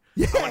involved.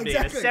 Yeah, I want to be in a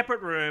exactly.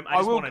 separate room. I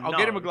just want to know. I'll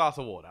get him a glass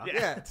of water.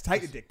 yeah, to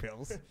take the dick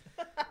pills.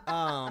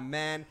 Oh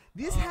man,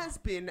 this has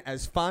been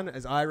as fun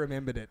as I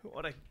remembered it.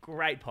 What a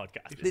great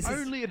podcast. This is-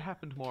 Only it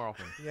happened more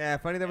often. Yeah,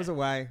 if only there was a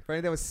way. If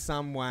only there was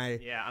some way.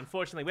 Yeah,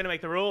 unfortunately, we're going to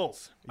make the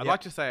rules. I'd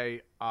like to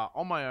say,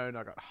 on my own,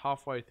 I got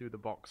halfway through the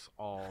box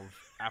of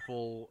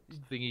Apple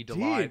Thingy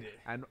Delight,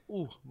 and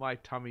my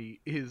tummy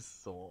is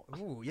sore.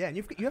 Oh yeah, and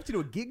you have to do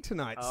a gig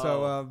tonight. Oh,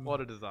 So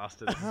what a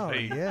disaster this has oh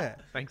been. yeah.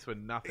 Thanks for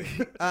nothing.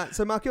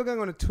 So Mark, you're going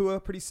on a tour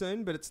pretty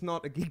soon, but it's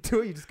not a gig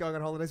tour. You're just going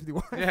on holidays with your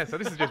wife. Yeah, so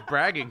this is just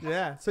bragging.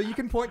 Yeah. So you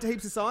can point to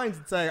heaps of signs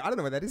and say, I don't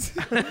know where that is.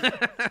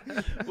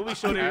 We'll be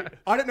sure to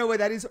I don't know where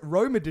that is.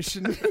 Rome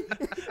edition.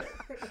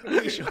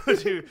 we'll be sure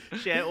to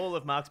share all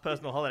of Mark's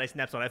personal holiday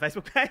snaps on our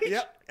Facebook page.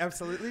 Yep,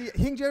 absolutely.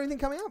 Hing, do you have anything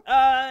coming up?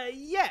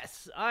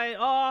 Yes.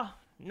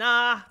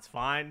 Nah, it's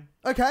fine.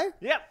 Okay.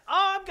 Yep.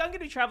 I'm going to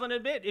be traveling a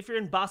bit. If you're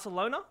in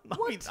Barcelona,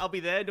 I'll be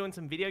there doing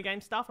some video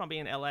game stuff. I'll be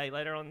in LA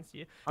later on this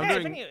year.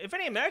 If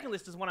any American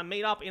listeners want to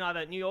meet up in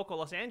either New York or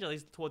Los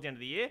Angeles towards the end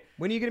of the year,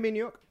 When are you going to be in New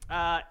York?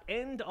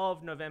 end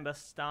of November,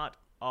 start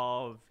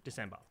of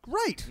December.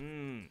 Great.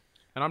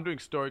 And I'm doing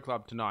Story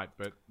Club tonight,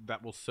 but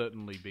that will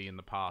certainly be in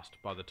the past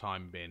by the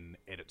time Ben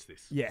edits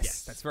this.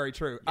 Yes, that's very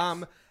true.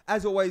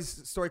 As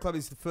always, Story Club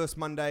is the first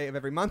Monday of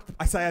every month.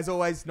 I say as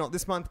always, not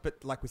this month,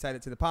 but like we said,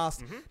 it's in the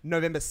past.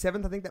 November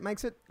 7th, I think that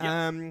makes it.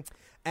 Yep.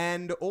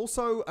 And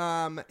also,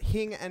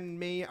 Hing and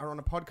me are on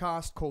a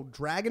podcast called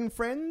Dragon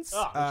Friends.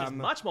 Which is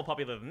much more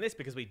popular than this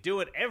because we do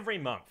it every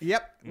month.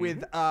 Yep,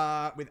 with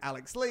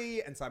Alex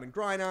Lee and Simon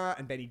Greiner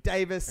and Benny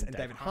Davis and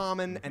David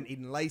Harmon and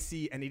Eden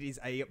Lacey, and it is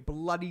a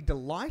bloody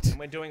delight. And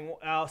we're doing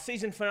our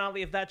season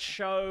finale of that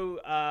show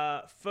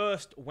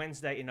first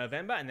Wednesday in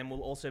November, and then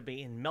we'll also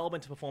be in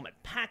Melbourne to perform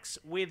at PAX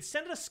with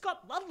Senator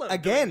Scott Ludlam.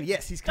 Again, doing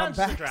yes, he's come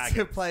Dungeons and back Dragons.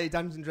 to play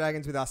Dungeons and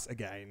Dragons with us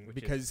again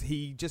because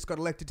he just got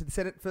elected to the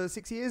Senate for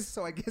 6 years,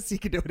 so I guess he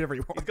can do whatever he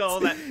wants. He's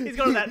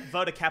got all that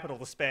voter capital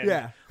to spend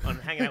on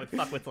hanging out with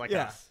fuckwits like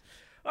Yeah. us.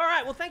 All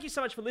right, well, thank you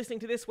so much for listening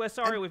to this. We're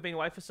sorry we've been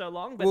away for so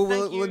long, but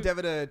We'll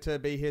endeavour to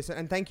be here soon.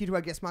 And thank you to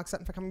our guest, Mark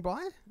Sutton, for coming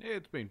by. Yeah,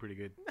 it's been pretty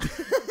good.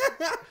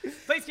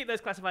 Please keep those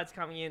classifieds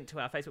coming in to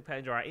our Facebook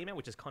page or our email,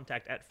 which is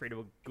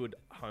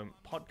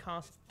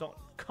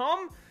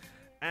contact@freedomagoodhomepodcast.com.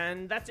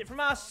 And that's it from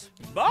us.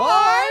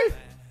 Bye!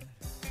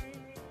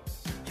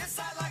 Yes,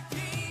 I like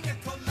pina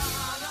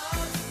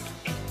coladas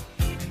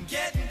and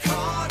getting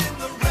caught in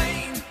the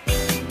rain.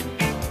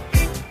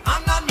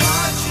 I'm not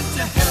much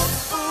into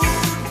health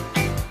food.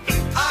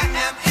 I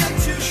am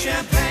into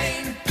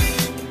champagne.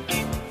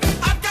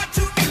 I've got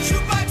to eat you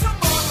by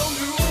tomorrow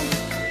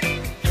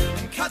noon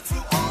and cut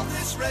through all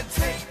this red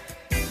tape.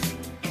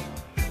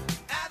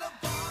 At a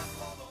bar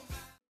full of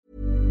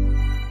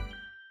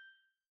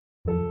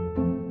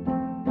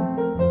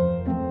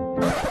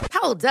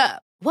Hold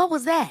up. What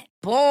was that?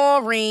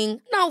 Boring.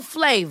 No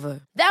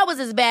flavor. That was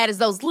as bad as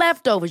those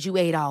leftovers you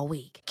ate all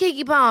week.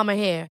 Keke Palmer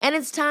here, and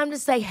it's time to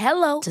say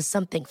hello to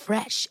something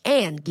fresh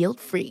and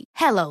guilt-free.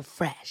 Hello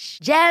Fresh.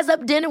 Jazz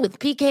up dinner with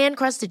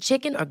pecan-crusted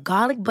chicken or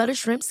garlic butter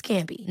shrimp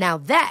scampi. Now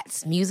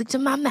that's music to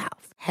my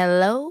mouth.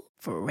 Hello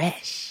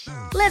Fresh.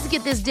 Let's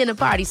get this dinner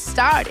party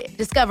started.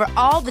 Discover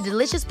all the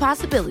delicious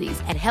possibilities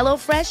at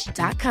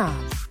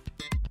hellofresh.com.